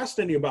 what's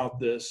fascinating about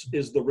this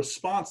is the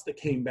response that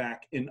came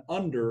back in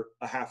under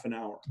a half an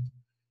hour.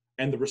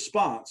 And the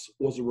response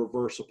was a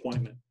reverse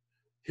appointment.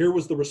 Here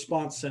was the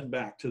response sent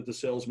back to the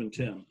salesman,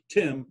 Tim.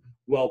 Tim,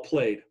 well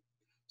played.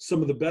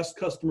 Some of the best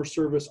customer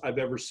service I've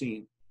ever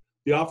seen.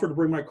 The offer to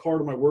bring my car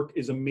to my work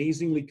is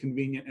amazingly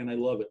convenient and I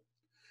love it.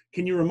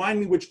 Can you remind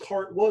me which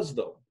car it was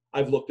though?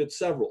 I've looked at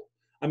several.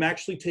 I'm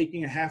actually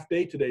taking a half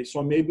day today, so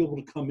I may be able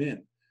to come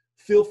in.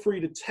 Feel free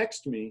to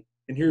text me,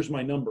 and here's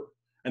my number.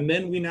 And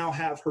then we now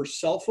have her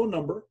cell phone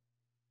number,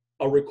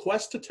 a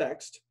request to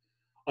text,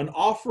 an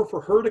offer for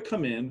her to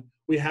come in.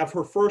 We have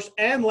her first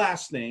and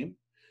last name,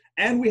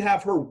 and we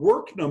have her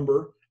work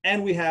number,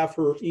 and we have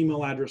her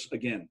email address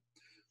again.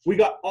 We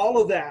got all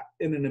of that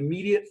in an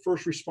immediate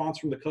first response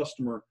from the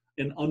customer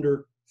in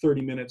under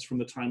 30 minutes from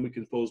the time we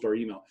composed our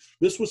email.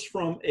 This was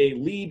from a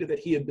lead that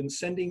he had been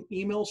sending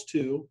emails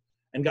to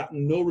and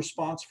gotten no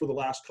response for the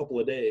last couple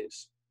of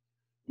days.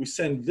 We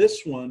send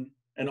this one,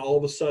 and all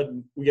of a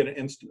sudden we get an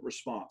instant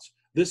response.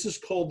 This is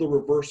called the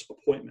reverse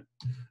appointment.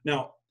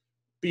 Now,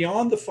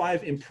 beyond the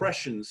 5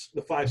 impressions,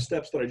 the 5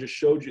 steps that I just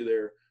showed you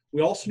there,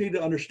 we also need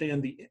to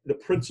understand the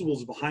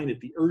principles behind it,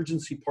 the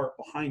urgency part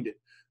behind it.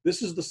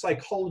 This is the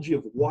psychology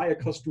of why a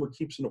customer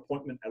keeps an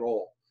appointment at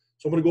all.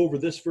 So I'm going to go over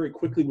this very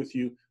quickly with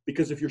you,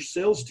 because if your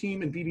sales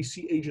team and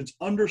BDC agents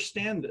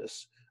understand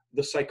this,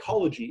 the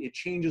psychology, it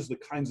changes the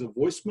kinds of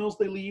voicemails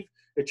they leave,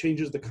 it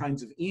changes the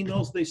kinds of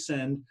emails they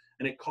send,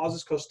 and it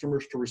causes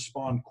customers to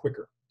respond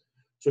quicker.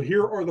 So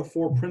here are the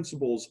 4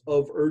 principles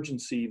of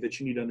urgency that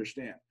you need to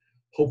understand.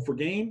 Hope for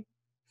gain,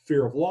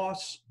 fear of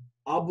loss,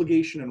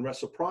 obligation and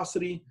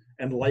reciprocity,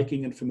 and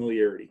liking and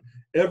familiarity.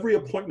 Every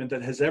appointment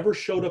that has ever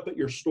showed up at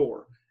your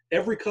store,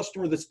 every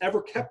customer that's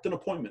ever kept an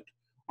appointment,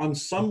 on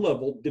some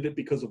level did it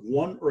because of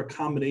one or a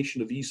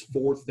combination of these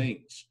 4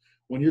 things.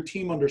 When your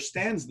team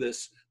understands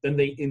this, then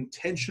they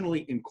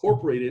intentionally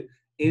incorporate it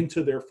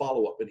into their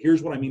follow-up. And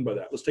here's what I mean by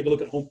that. Let's take a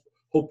look at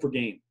hope for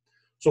gain.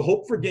 So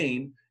hope for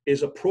gain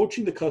is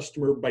approaching the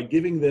customer by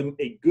giving them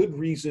a good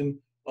reason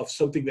of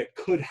something that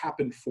could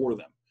happen for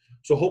them.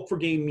 So hope for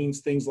gain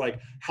means things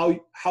like how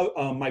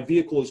my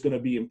vehicle is going to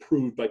be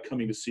improved by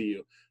coming to see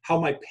you,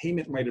 how my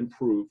payment might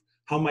improve,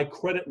 how my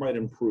credit might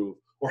improve,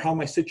 or how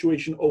my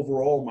situation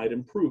overall might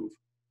improve.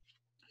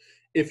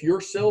 If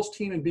your sales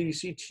team and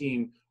BDC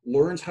team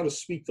learns how to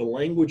speak the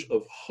language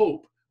of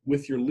hope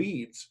with your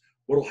leads,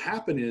 what will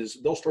happen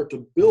is they'll start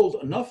to build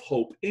enough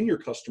hope in your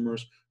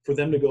customers for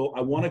them to go,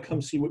 I want to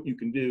come see what you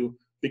can do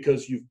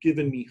because you've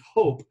given me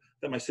hope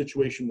that my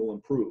situation will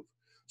improve.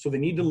 So they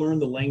need to learn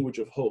the language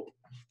of hope.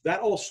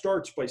 That all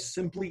starts by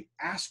simply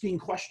asking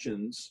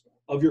questions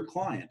of your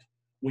client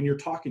when you're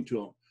talking to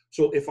them.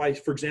 So if I,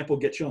 for example,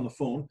 get you on the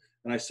phone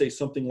and I say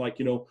something like,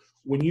 you know,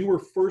 when you were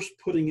first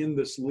putting in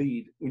this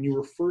lead, when you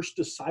were first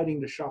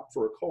deciding to shop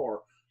for a car,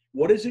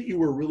 what is it you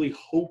were really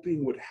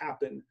hoping would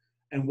happen?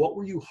 And what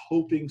were you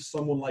hoping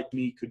someone like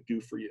me could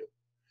do for you?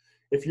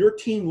 If your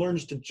team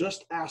learns to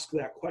just ask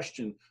that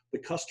question, the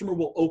customer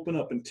will open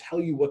up and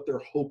tell you what their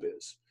hope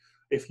is.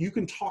 If you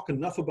can talk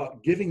enough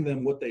about giving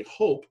them what they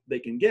hope they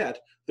can get,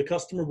 the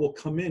customer will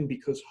come in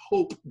because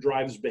hope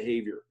drives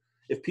behavior.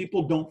 If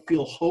people don't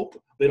feel hope,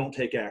 they don't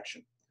take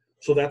action.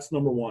 So that's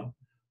number one.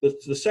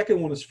 The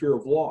second one is fear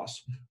of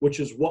loss, which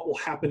is what will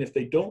happen if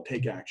they don't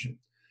take action,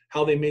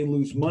 how they may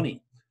lose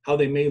money, how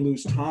they may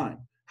lose time,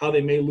 how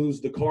they may lose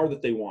the car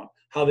that they want,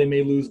 how they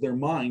may lose their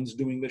minds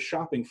doing this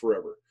shopping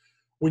forever.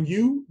 When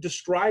you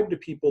describe to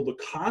people the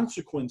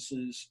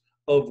consequences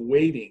of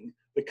waiting,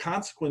 the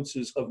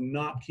consequences of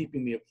not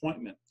keeping the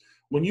appointment,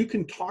 when you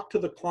can talk to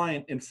the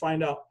client and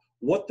find out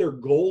what their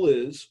goal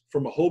is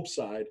from a hope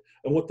side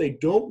and what they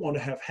don't want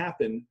to have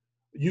happen,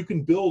 you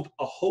can build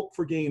a hope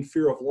for gain,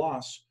 fear of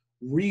loss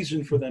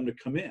reason for them to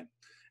come in.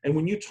 And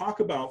when you talk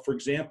about, for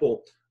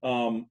example,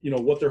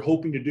 what they're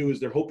hoping to do is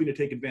they're hoping to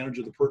take advantage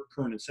of the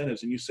current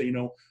incentives, and you say,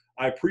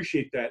 I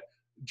appreciate that.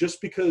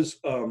 Just because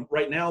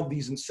right now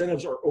these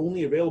incentives are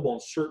only available on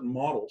certain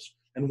models,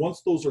 and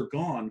once those are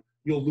gone,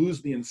 you'll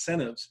lose the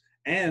incentives,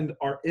 and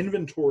our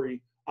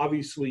inventory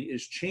obviously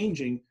is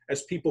changing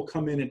as people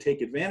come in and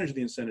take advantage of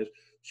the incentives.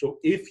 So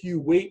if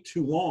you wait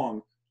too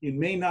long, you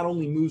may not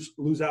only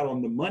lose out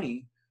on the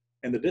money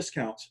and the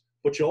discounts,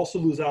 but you also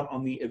lose out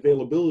on the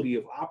availability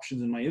of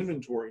options in my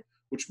inventory,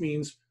 which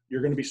means you're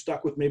going to be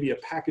stuck with maybe a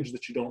package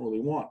that you don't really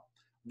want.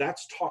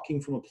 That's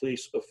talking from a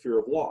place of fear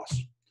of loss.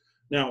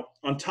 Now,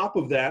 on top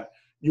of that,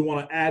 you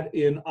want to add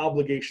in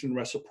obligation and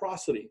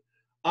reciprocity.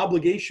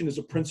 Obligation is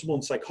a principle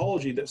in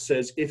psychology that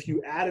says if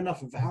you add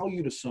enough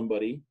value to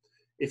somebody,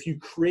 if you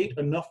create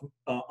enough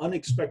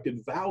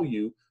unexpected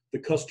value, the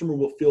customer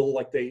will feel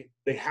like they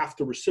have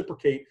to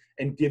reciprocate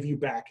and give you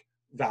back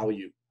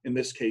value, in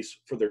this case,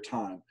 for their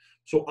time.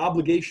 So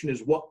obligation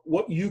is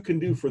what you can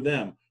do for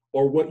them,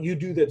 or what you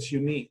do that's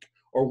unique,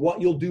 or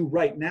what you'll do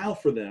right now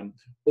for them,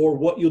 or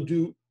what you'll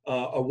do,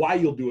 or why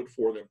you'll do it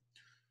for them.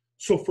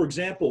 So for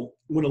example,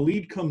 when a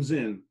lead comes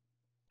in,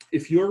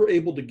 if you're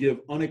able to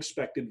give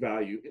unexpected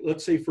value,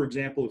 let's say, for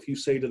example, if you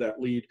say to that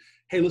lead,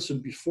 hey, listen,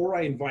 before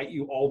I invite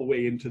you all the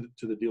way into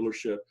the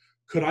dealership,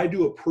 could I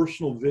do a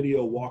personal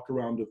video walk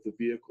around of the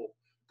vehicle?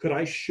 Could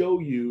I show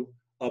you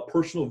a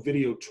personal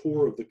video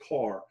tour of the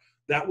car?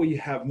 That way you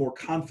have more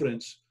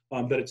confidence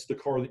that it's the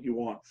car that you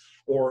want.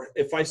 Or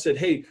if I said,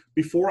 hey,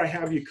 before I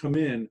have you come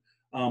in,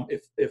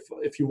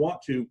 if you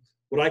want to,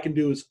 what I can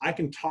do is I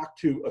can talk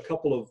to a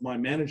couple of my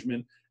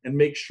management and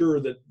make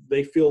sure that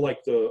they feel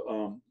like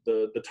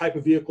the type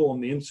of vehicle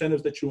and the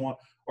incentives that you want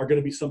are going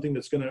to be something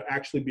that's going to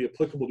actually be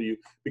applicable to you,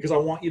 because I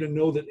want you to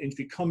know that if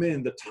you come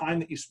in, the time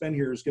that you spend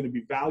here is going to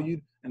be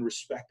valued and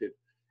respected.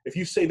 If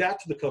you say that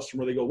to the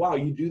customer, they go, wow,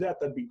 you do that?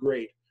 That'd be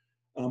great.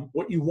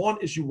 What you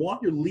want is you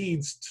want your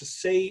leads to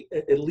say,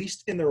 at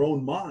least in their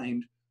own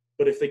mind,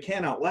 but if they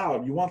can out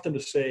loud, you want them to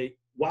say,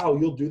 wow,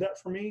 you'll do that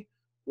for me?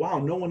 Wow,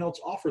 no one else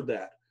offered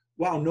that.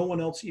 Wow, no one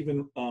else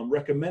even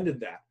recommended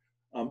that.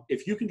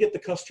 If you can get the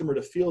customer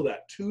to feel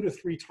that 2 to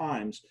 3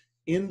 times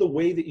in the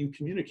way that you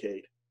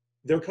communicate,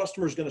 their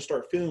customer is going to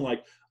start feeling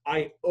like,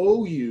 I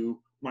owe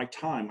you my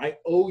time. I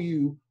owe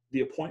you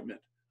the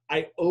appointment.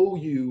 I owe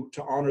you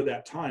to honor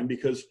that time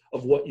because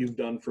of what you've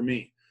done for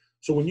me.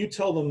 So when you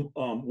tell them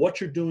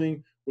what you're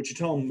doing, what you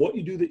tell them what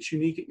you do that's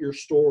unique at your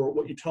store,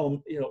 what you tell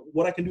them,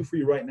 what I can do for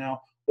you right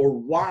now, or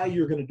why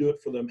you're going to do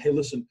it for them. Hey,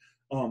 listen,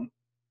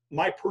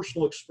 my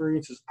personal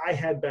experience is I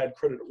had bad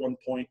credit at one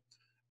point,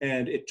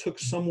 and it took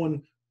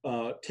someone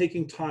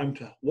taking time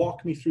to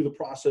walk me through the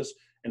process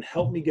and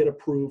help me get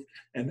approved,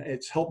 and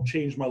it's helped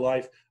change my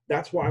life.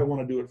 That's why I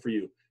want to do it for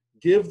you.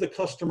 Give the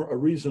customer a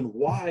reason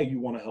why you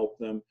want to help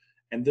them,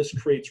 and this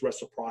creates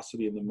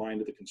reciprocity in the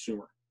mind of the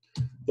consumer.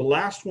 The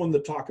last one to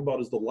talk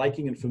about is the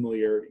liking and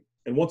familiarity.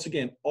 And once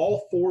again,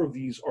 all 4 of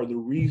these are the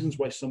reasons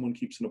why someone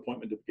keeps an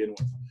appointment to begin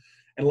with.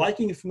 And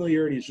liking and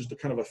familiarity is just a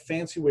kind of a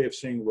fancy way of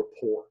saying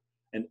rapport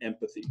and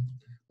empathy.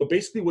 But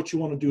basically what you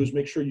want to do is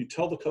make sure you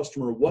tell the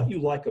customer what you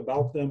like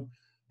about them,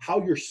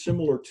 how you're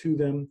similar to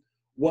them,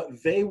 what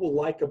they will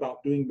like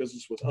about doing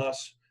business with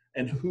us,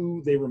 and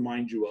who they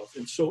remind you of.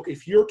 And so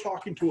if you're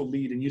talking to a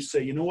lead and you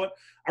say, you know what,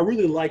 I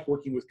really like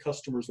working with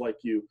customers like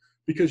you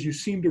because you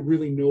seem to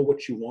really know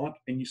what you want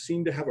and you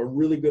seem to have a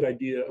really good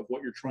idea of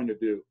what you're trying to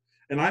do.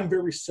 And I'm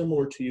very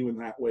similar to you in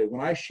that way.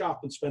 When I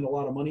shop and spend a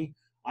lot of money,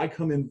 I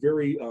come in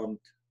very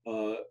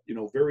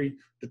very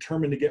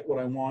determined to get what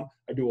I want.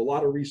 I do a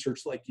lot of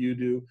research like you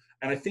do.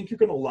 And I think you're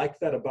going to like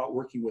that about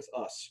working with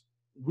us.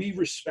 We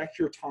respect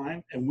your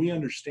time and we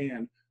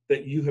understand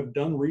that you have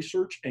done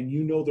research and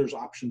you know there's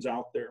options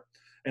out there.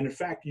 And in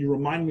fact, you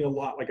remind me a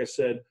lot, like I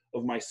said,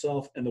 of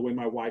myself and the way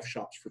my wife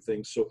shops for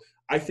things. So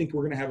I think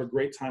we're going to have a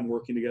great time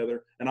working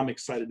together, and I'm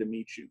excited to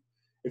meet you.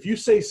 If you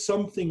say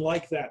something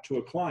like that to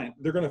a client,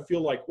 they're going to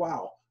feel like,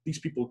 wow, these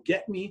people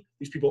get me.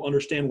 These people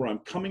understand where I'm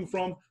coming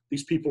from.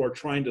 These people are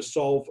trying to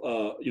solve,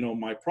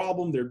 my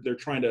problem. They're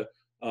trying to,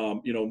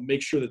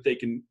 make sure that they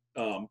can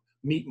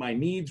meet my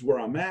needs where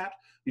I'm at.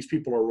 These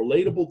people are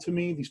relatable to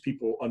me. These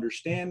people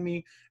understand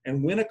me.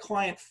 And when a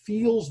client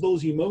feels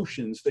those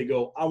emotions, they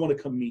go, I want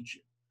to come meet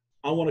you.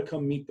 I want to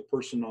come meet the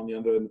person on the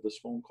other end of this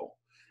phone call.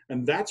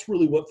 And that's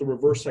really what the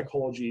reverse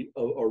psychology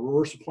or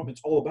reverse appointment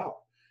is all about.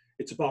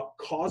 It's about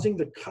causing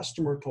the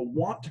customer to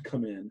want to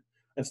come in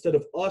instead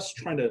of us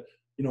trying to,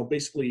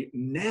 basically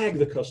nag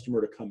the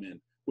customer to come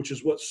in, which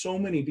is what so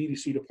many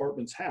BDC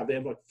departments have. They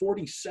have like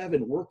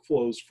 47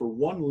 workflows for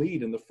one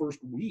lead in the first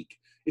week.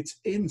 It's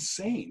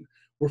insane.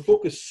 We're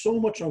focused so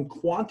much on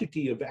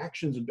quantity of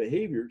actions and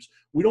behaviors.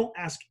 We don't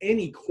ask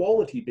any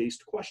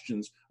quality-based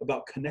questions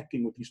about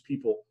connecting with these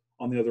people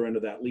on the other end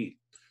of that lead.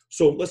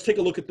 So let's take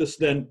a look at this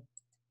then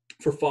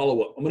for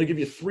follow-up. I'm going to give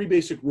you 3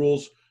 basic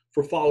rules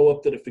for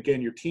follow-up that if,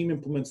 again, your team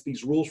implements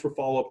these rules for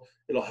follow-up,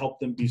 it'll help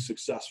them be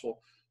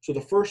successful. So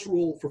the first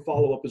rule for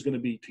follow-up is going to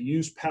be to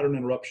use pattern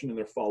interruption in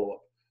their follow-up.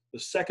 The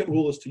second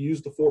rule is to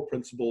use the 4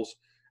 principles.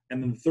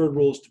 And then the third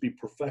rule is to be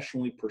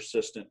professionally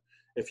persistent.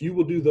 If you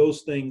will do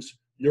those things,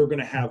 you're going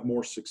to have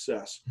more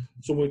success.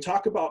 So when we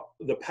talk about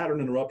the pattern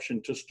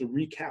interruption, just to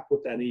recap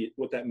what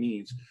that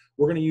means,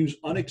 we're going to use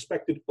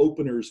unexpected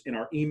openers in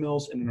our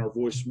emails and in our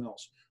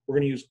voicemails. We're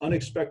going to use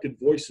unexpected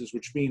voices,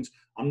 which means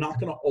I'm not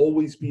going to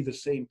always be the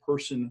same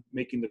person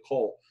making the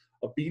call.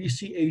 A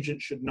BDC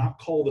agent should not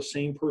call the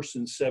same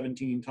person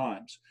 17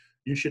 times.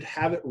 You should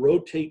have it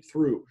rotate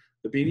through.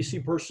 The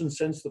BDC person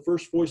sends the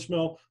first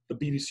voicemail, the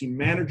BDC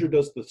manager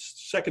does the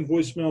second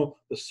voicemail,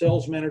 the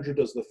sales manager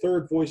does the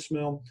third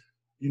voicemail.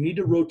 You need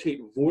to rotate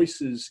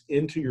voices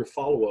into your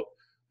follow-up.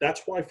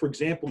 That's why, for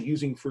example,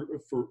 using for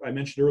I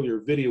mentioned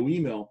earlier, video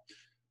email,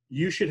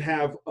 you should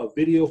have a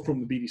video from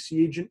the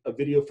BDC agent, a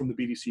video from the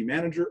BDC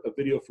manager, a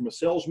video from a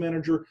sales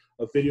manager,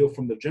 a video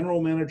from the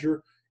general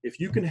manager. If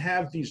you can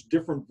have these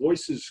different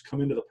voices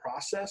come into the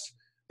process,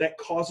 that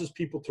causes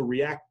people to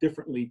react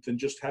differently than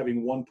just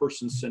having one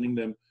person sending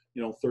them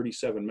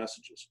 37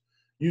 messages.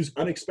 Use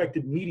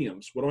unexpected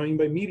mediums. What do I mean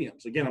by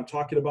mediums? Again, I'm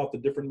talking about the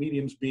different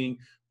mediums being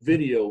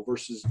video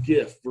versus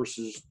GIF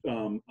versus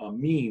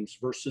memes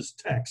versus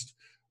text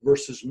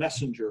versus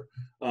messenger.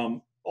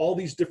 All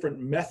these different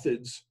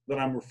methods that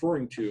I'm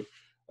referring to,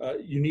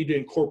 you need to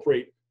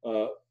incorporate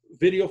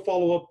video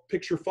follow-up,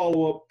 picture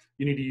follow-up.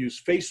 You need to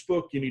use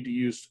Facebook. You need to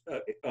use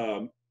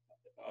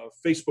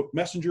Facebook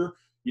Messenger.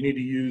 You need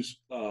to use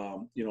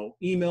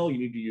email. You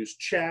need to use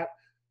chat.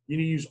 You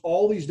need to use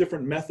all these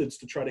different methods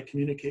to try to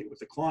communicate with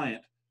the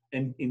client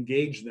and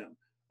engage them.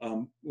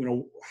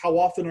 How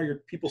often are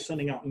your people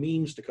sending out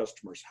memes to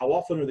customers? How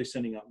often are they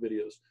sending out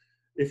videos?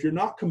 If you're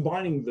not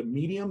combining the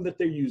medium that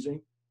they're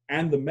using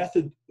and the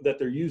method that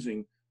they're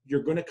using,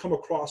 you're going to come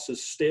across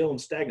as stale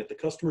and stagnant. The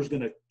customer is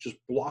going to just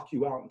block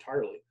you out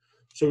entirely.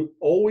 So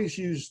always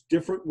use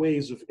different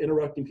ways of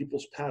interrupting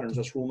people's patterns.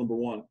 That's rule number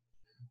 1.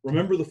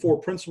 Remember the 4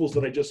 principles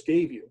that I just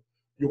gave you.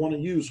 You want to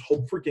use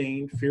hope for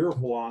gain, fear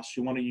of loss.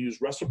 You want to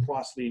use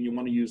reciprocity, and you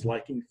want to use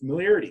liking,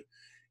 familiarity.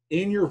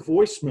 In your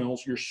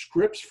voicemails, your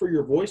scripts for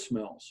your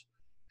voicemails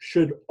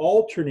should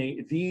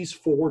alternate these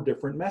 4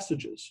 different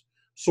messages.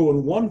 So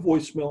in one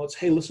voicemail, it's,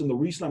 hey, listen, the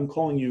reason I'm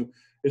calling you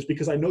is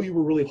because I know you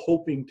were really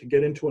hoping to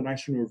get into a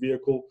nicer newer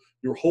vehicle.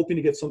 You were hoping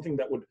to get something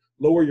that would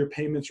lower your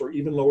payments or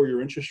even lower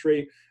your interest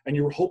rate. And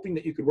you were hoping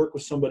that you could work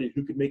with somebody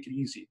who could make it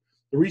easy.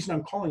 The reason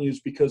I'm calling you is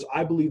because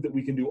I believe that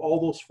we can do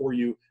all those for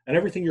you and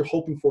everything you're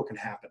hoping for can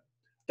happen.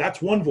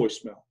 That's one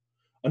voicemail.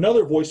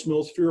 Another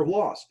voicemail is fear of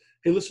loss.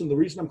 Hey, listen, the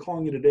reason I'm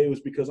calling you today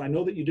was because I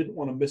know that you didn't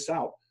want to miss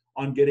out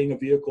on getting a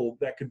vehicle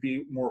that could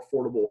be more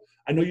affordable.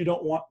 I know you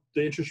don't want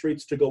the interest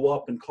rates to go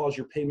up and cause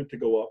your payment to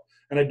go up.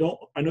 And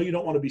I know you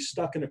don't want to be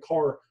stuck in a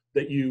car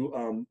that you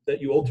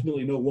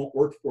ultimately know won't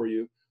work for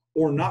you,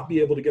 or not be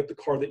able to get the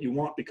car that you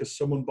want because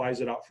someone buys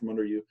it out from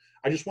under you.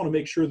 I just want to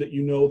make sure that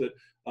you know that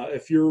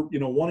if you're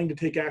wanting to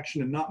take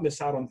action and not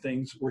miss out on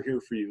things, we're here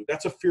for you.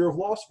 That's a fear of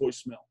loss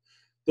voicemail.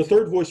 The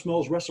third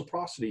voicemail is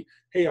reciprocity.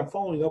 Hey, I'm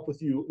following up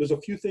with you. There's a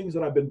few things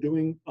that I've been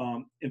doing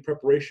in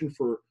preparation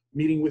for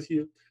meeting with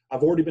you.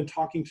 I've already been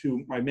talking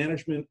to my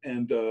management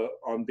and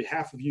on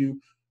behalf of you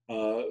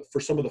for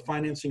some of the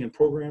financing and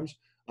programs.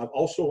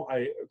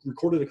 I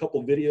recorded a couple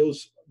of videos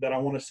that I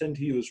want to send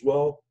to you as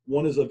well.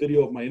 One is a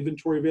video of my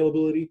inventory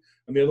availability,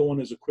 and the other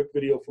one is a quick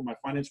video from my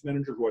finance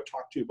manager who I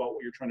talked to you about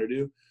what you're trying to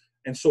do.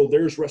 And so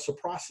there's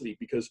reciprocity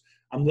because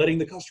I'm letting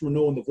the customer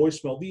know in the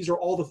voicemail, these are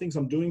all the things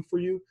I'm doing for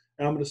you,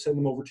 and I'm going to send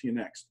them over to you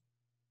next.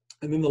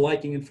 And then the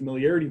liking and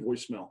familiarity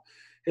voicemail.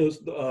 Hey,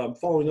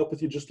 following up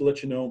with you just to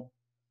let you know,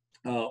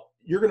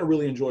 you're going to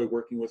really enjoy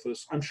working with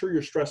us. I'm sure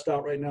you're stressed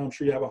out right now. I'm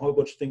sure you have a whole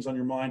bunch of things on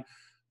your mind,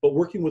 but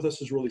working with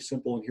us is really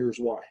simple, and here's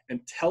why.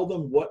 And tell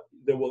them what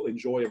they will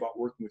enjoy about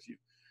working with you.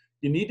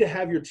 You need to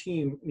have your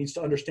team needs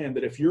to understand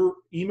that if your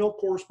email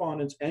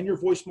correspondence and your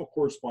voicemail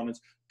correspondence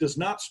does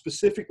not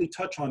specifically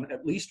touch on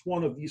at least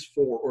one of these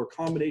four or a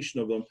combination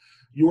of them,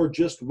 you are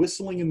just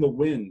whistling in the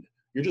wind.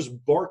 You're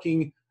just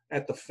barking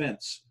at the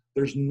fence.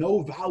 There's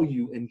no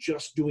value in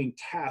just doing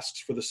tasks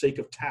for the sake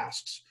of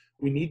tasks.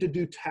 We need to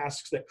do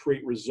tasks that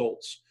create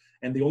results.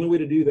 And the only way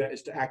to do that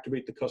is to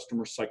activate the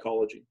customer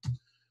psychology.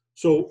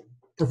 So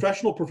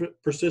professional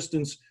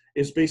persistence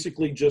is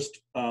basically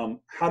just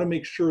how to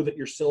make sure that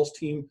your sales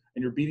team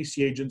and your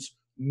BDC agents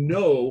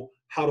know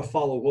how to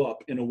follow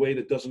up in a way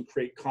that doesn't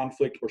create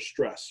conflict or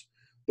stress.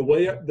 The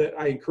way that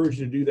I encourage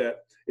you to do that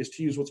is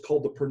to use what's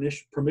called the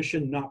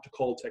permission not to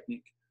call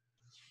technique.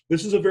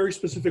 This is a very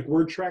specific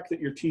word track that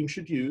your team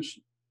should use,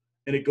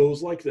 and it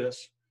goes like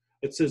this.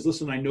 It says,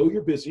 listen, I know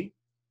you're busy,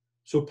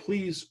 so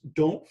please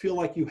don't feel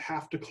like you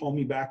have to call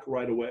me back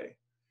right away.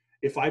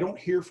 If I don't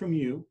hear from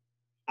you,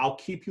 I'll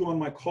keep you on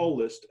my call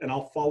list and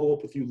I'll follow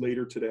up with you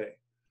later today.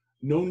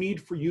 No need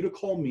for you to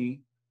call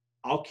me.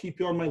 I'll keep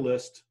you on my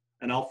list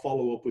and I'll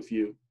follow up with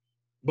you.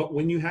 But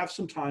when you have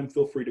some time,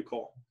 feel free to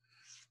call.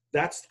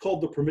 That's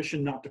called the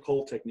permission not to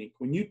call technique.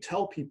 When you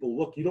tell people,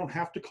 look, you don't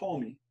have to call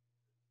me.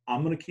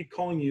 I'm going to keep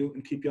calling you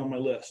and keep you on my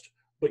list,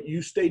 but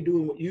you stay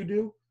doing what you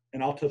do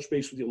and I'll touch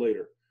base with you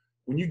later.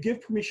 When you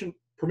give permission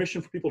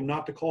for people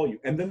not to call you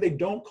and then they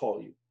don't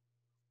call you,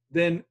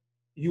 then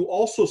you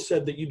also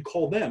said that you'd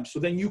call them. So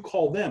then you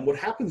call them. What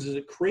happens is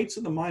it creates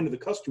in the mind of the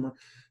customer,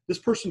 this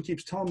person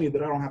keeps telling me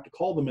that I don't have to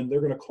call them and they're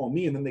going to call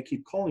me and then they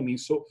keep calling me.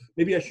 So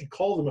maybe I should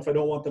call them if I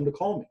don't want them to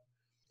call me.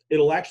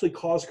 It'll actually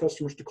cause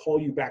customers to call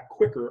you back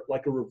quicker,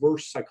 like a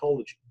reverse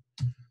psychology.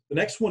 The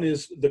next one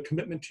is the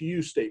commitment to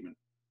you statement.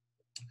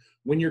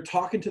 When you're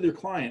talking to their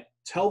client,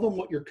 tell them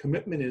what your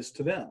commitment is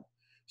to them.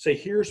 Say,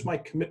 here's my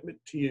commitment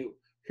to you.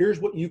 Here's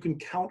what you can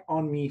count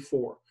on me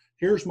for.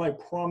 Here's my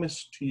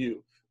promise to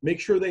you. Make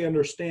sure they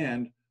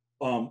understand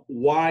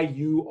why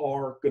you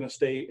are going to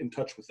stay in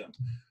touch with them.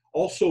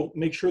 Also,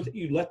 make sure that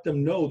you let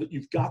them know that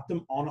you've got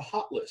them on a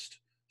hot list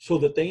so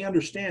that they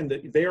understand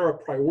that they are a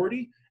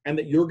priority and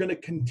that you're going to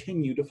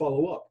continue to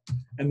follow up.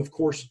 And of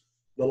course,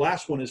 the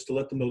last one is to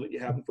let them know that you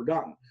haven't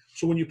forgotten.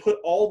 So when you put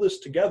all this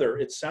together,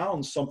 it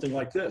sounds something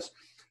like this.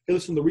 Hey,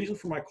 listen, the reason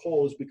for my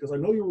call is because I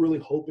know you're really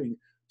hoping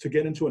to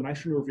get into a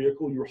nicer newer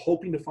vehicle. You're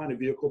hoping to find a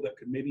vehicle that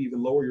could maybe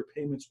even lower your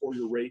payments or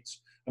your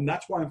rates. And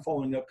that's why I'm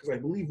following up, because I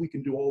believe we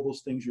can do all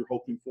those things you're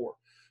hoping for.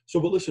 So,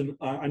 but listen,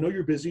 I know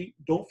you're busy.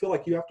 Don't feel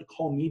like you have to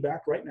call me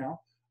back right now.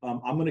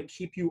 I'm going to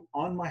keep you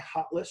on my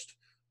hot list.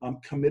 I'm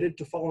committed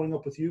to following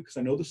up with you because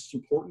I know this is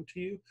important to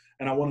you.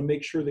 And I want to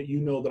make sure that you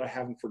know that I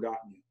haven't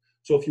forgotten you.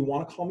 So if you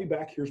want to call me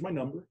back, here's my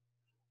number.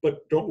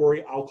 But don't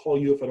worry, I'll call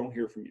you if I don't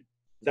hear from you.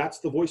 That's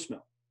the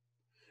voicemail.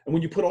 And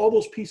when you put all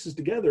those pieces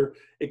together,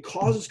 it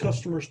causes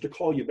customers to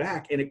call you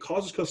back, and it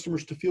causes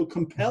customers to feel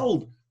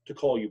compelled to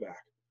call you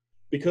back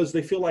because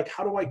they feel like,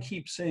 how do I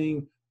keep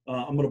saying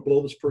I'm going to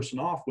blow this person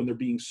off when they're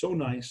being so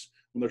nice,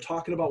 when they're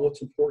talking about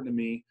what's important to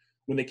me,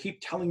 when they keep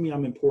telling me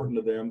I'm important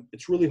to them?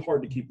 It's really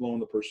hard to keep blowing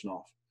the person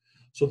off.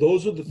 So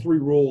those are the 3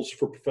 rules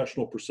for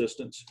professional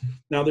persistence.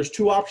 Now, there's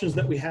 2 options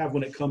that we have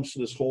when it comes to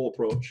this whole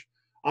approach.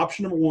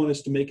 Option number 1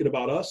 is to make it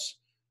about us.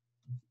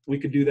 We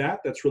could do that.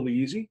 That's really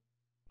easy.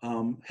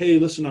 Hey,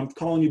 listen, I'm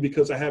calling you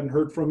because I haven't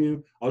heard from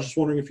you. I was just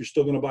wondering if you're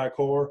still going to buy a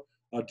car.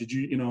 Did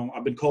you,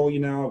 I've been calling you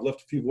now. I've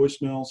left a few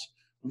voicemails.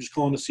 I'm just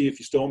calling to see if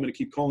you still want me to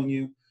keep calling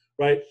you,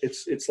 right?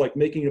 It's like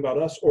making it about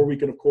us, or we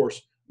can, of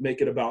course,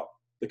 make it about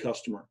the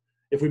customer.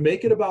 If we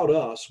make it about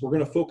us, we're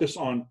going to focus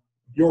on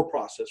your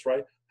process,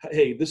 right?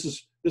 Hey, this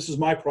is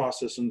my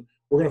process, and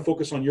we're going to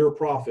focus on your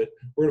profit.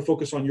 We're going to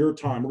focus on your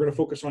time. We're going to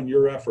focus on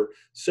your effort.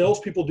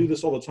 Salespeople do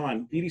this all the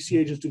time. BDC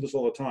agents do this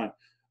all the time.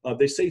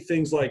 They say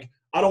things like,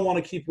 I don't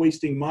want to keep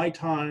wasting my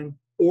time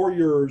or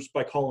yours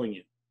by calling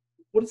you.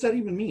 What does that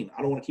even mean?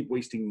 I don't want to keep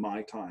wasting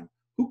my time.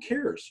 Who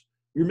cares?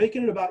 You're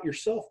making it about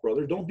yourself,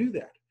 brother. Don't do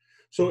that.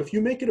 So if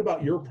you make it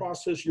about your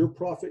process, your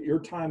profit, your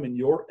time, and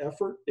your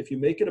effort, if you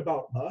make it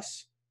about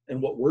us and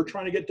what we're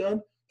trying to get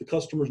done, the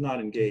customer's not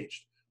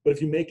engaged. But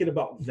if you make it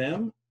about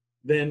them,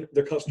 then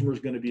the customer's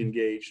going to be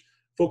engaged.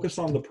 Focus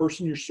on the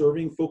person you're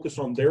serving, focus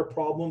on their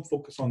problem,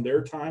 focus on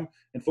their time,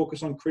 and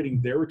focus on creating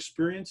their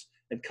experience,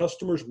 and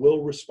customers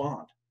will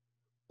respond.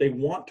 They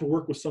want to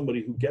work with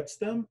somebody who gets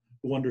them,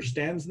 who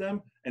understands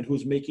them, and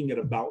who's making it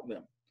about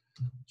them.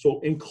 So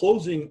in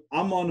closing,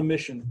 I'm on a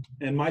mission,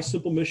 and my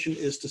simple mission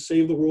is to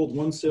save the world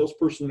one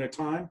salesperson at a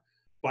time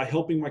by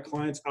helping my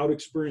clients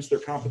out-experience their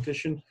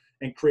competition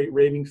and create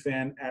raving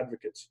fan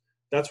advocates.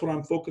 That's what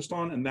I'm focused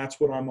on, and that's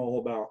what I'm all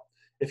about.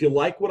 If you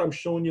like what I'm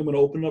showing you, I'm going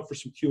to open it up for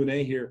some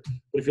Q&A here.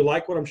 But if you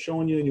like what I'm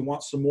showing you and you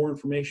want some more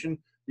information,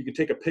 you can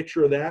take a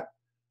picture of that,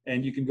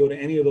 and you can go to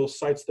any of those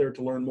sites there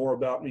to learn more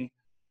about me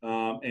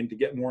and to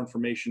get more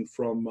information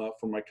from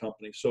my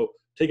company. So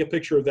take a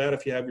picture of that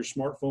if you have your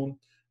smartphone.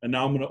 And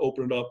now I'm going to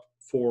open it up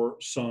for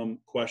some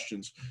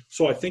questions.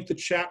 So I think the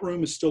chat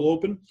room is still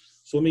open.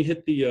 So let me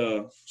hit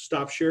the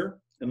stop share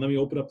and let me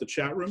open up the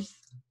chat room,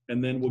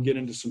 and then we'll get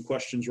into some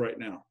questions right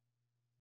now.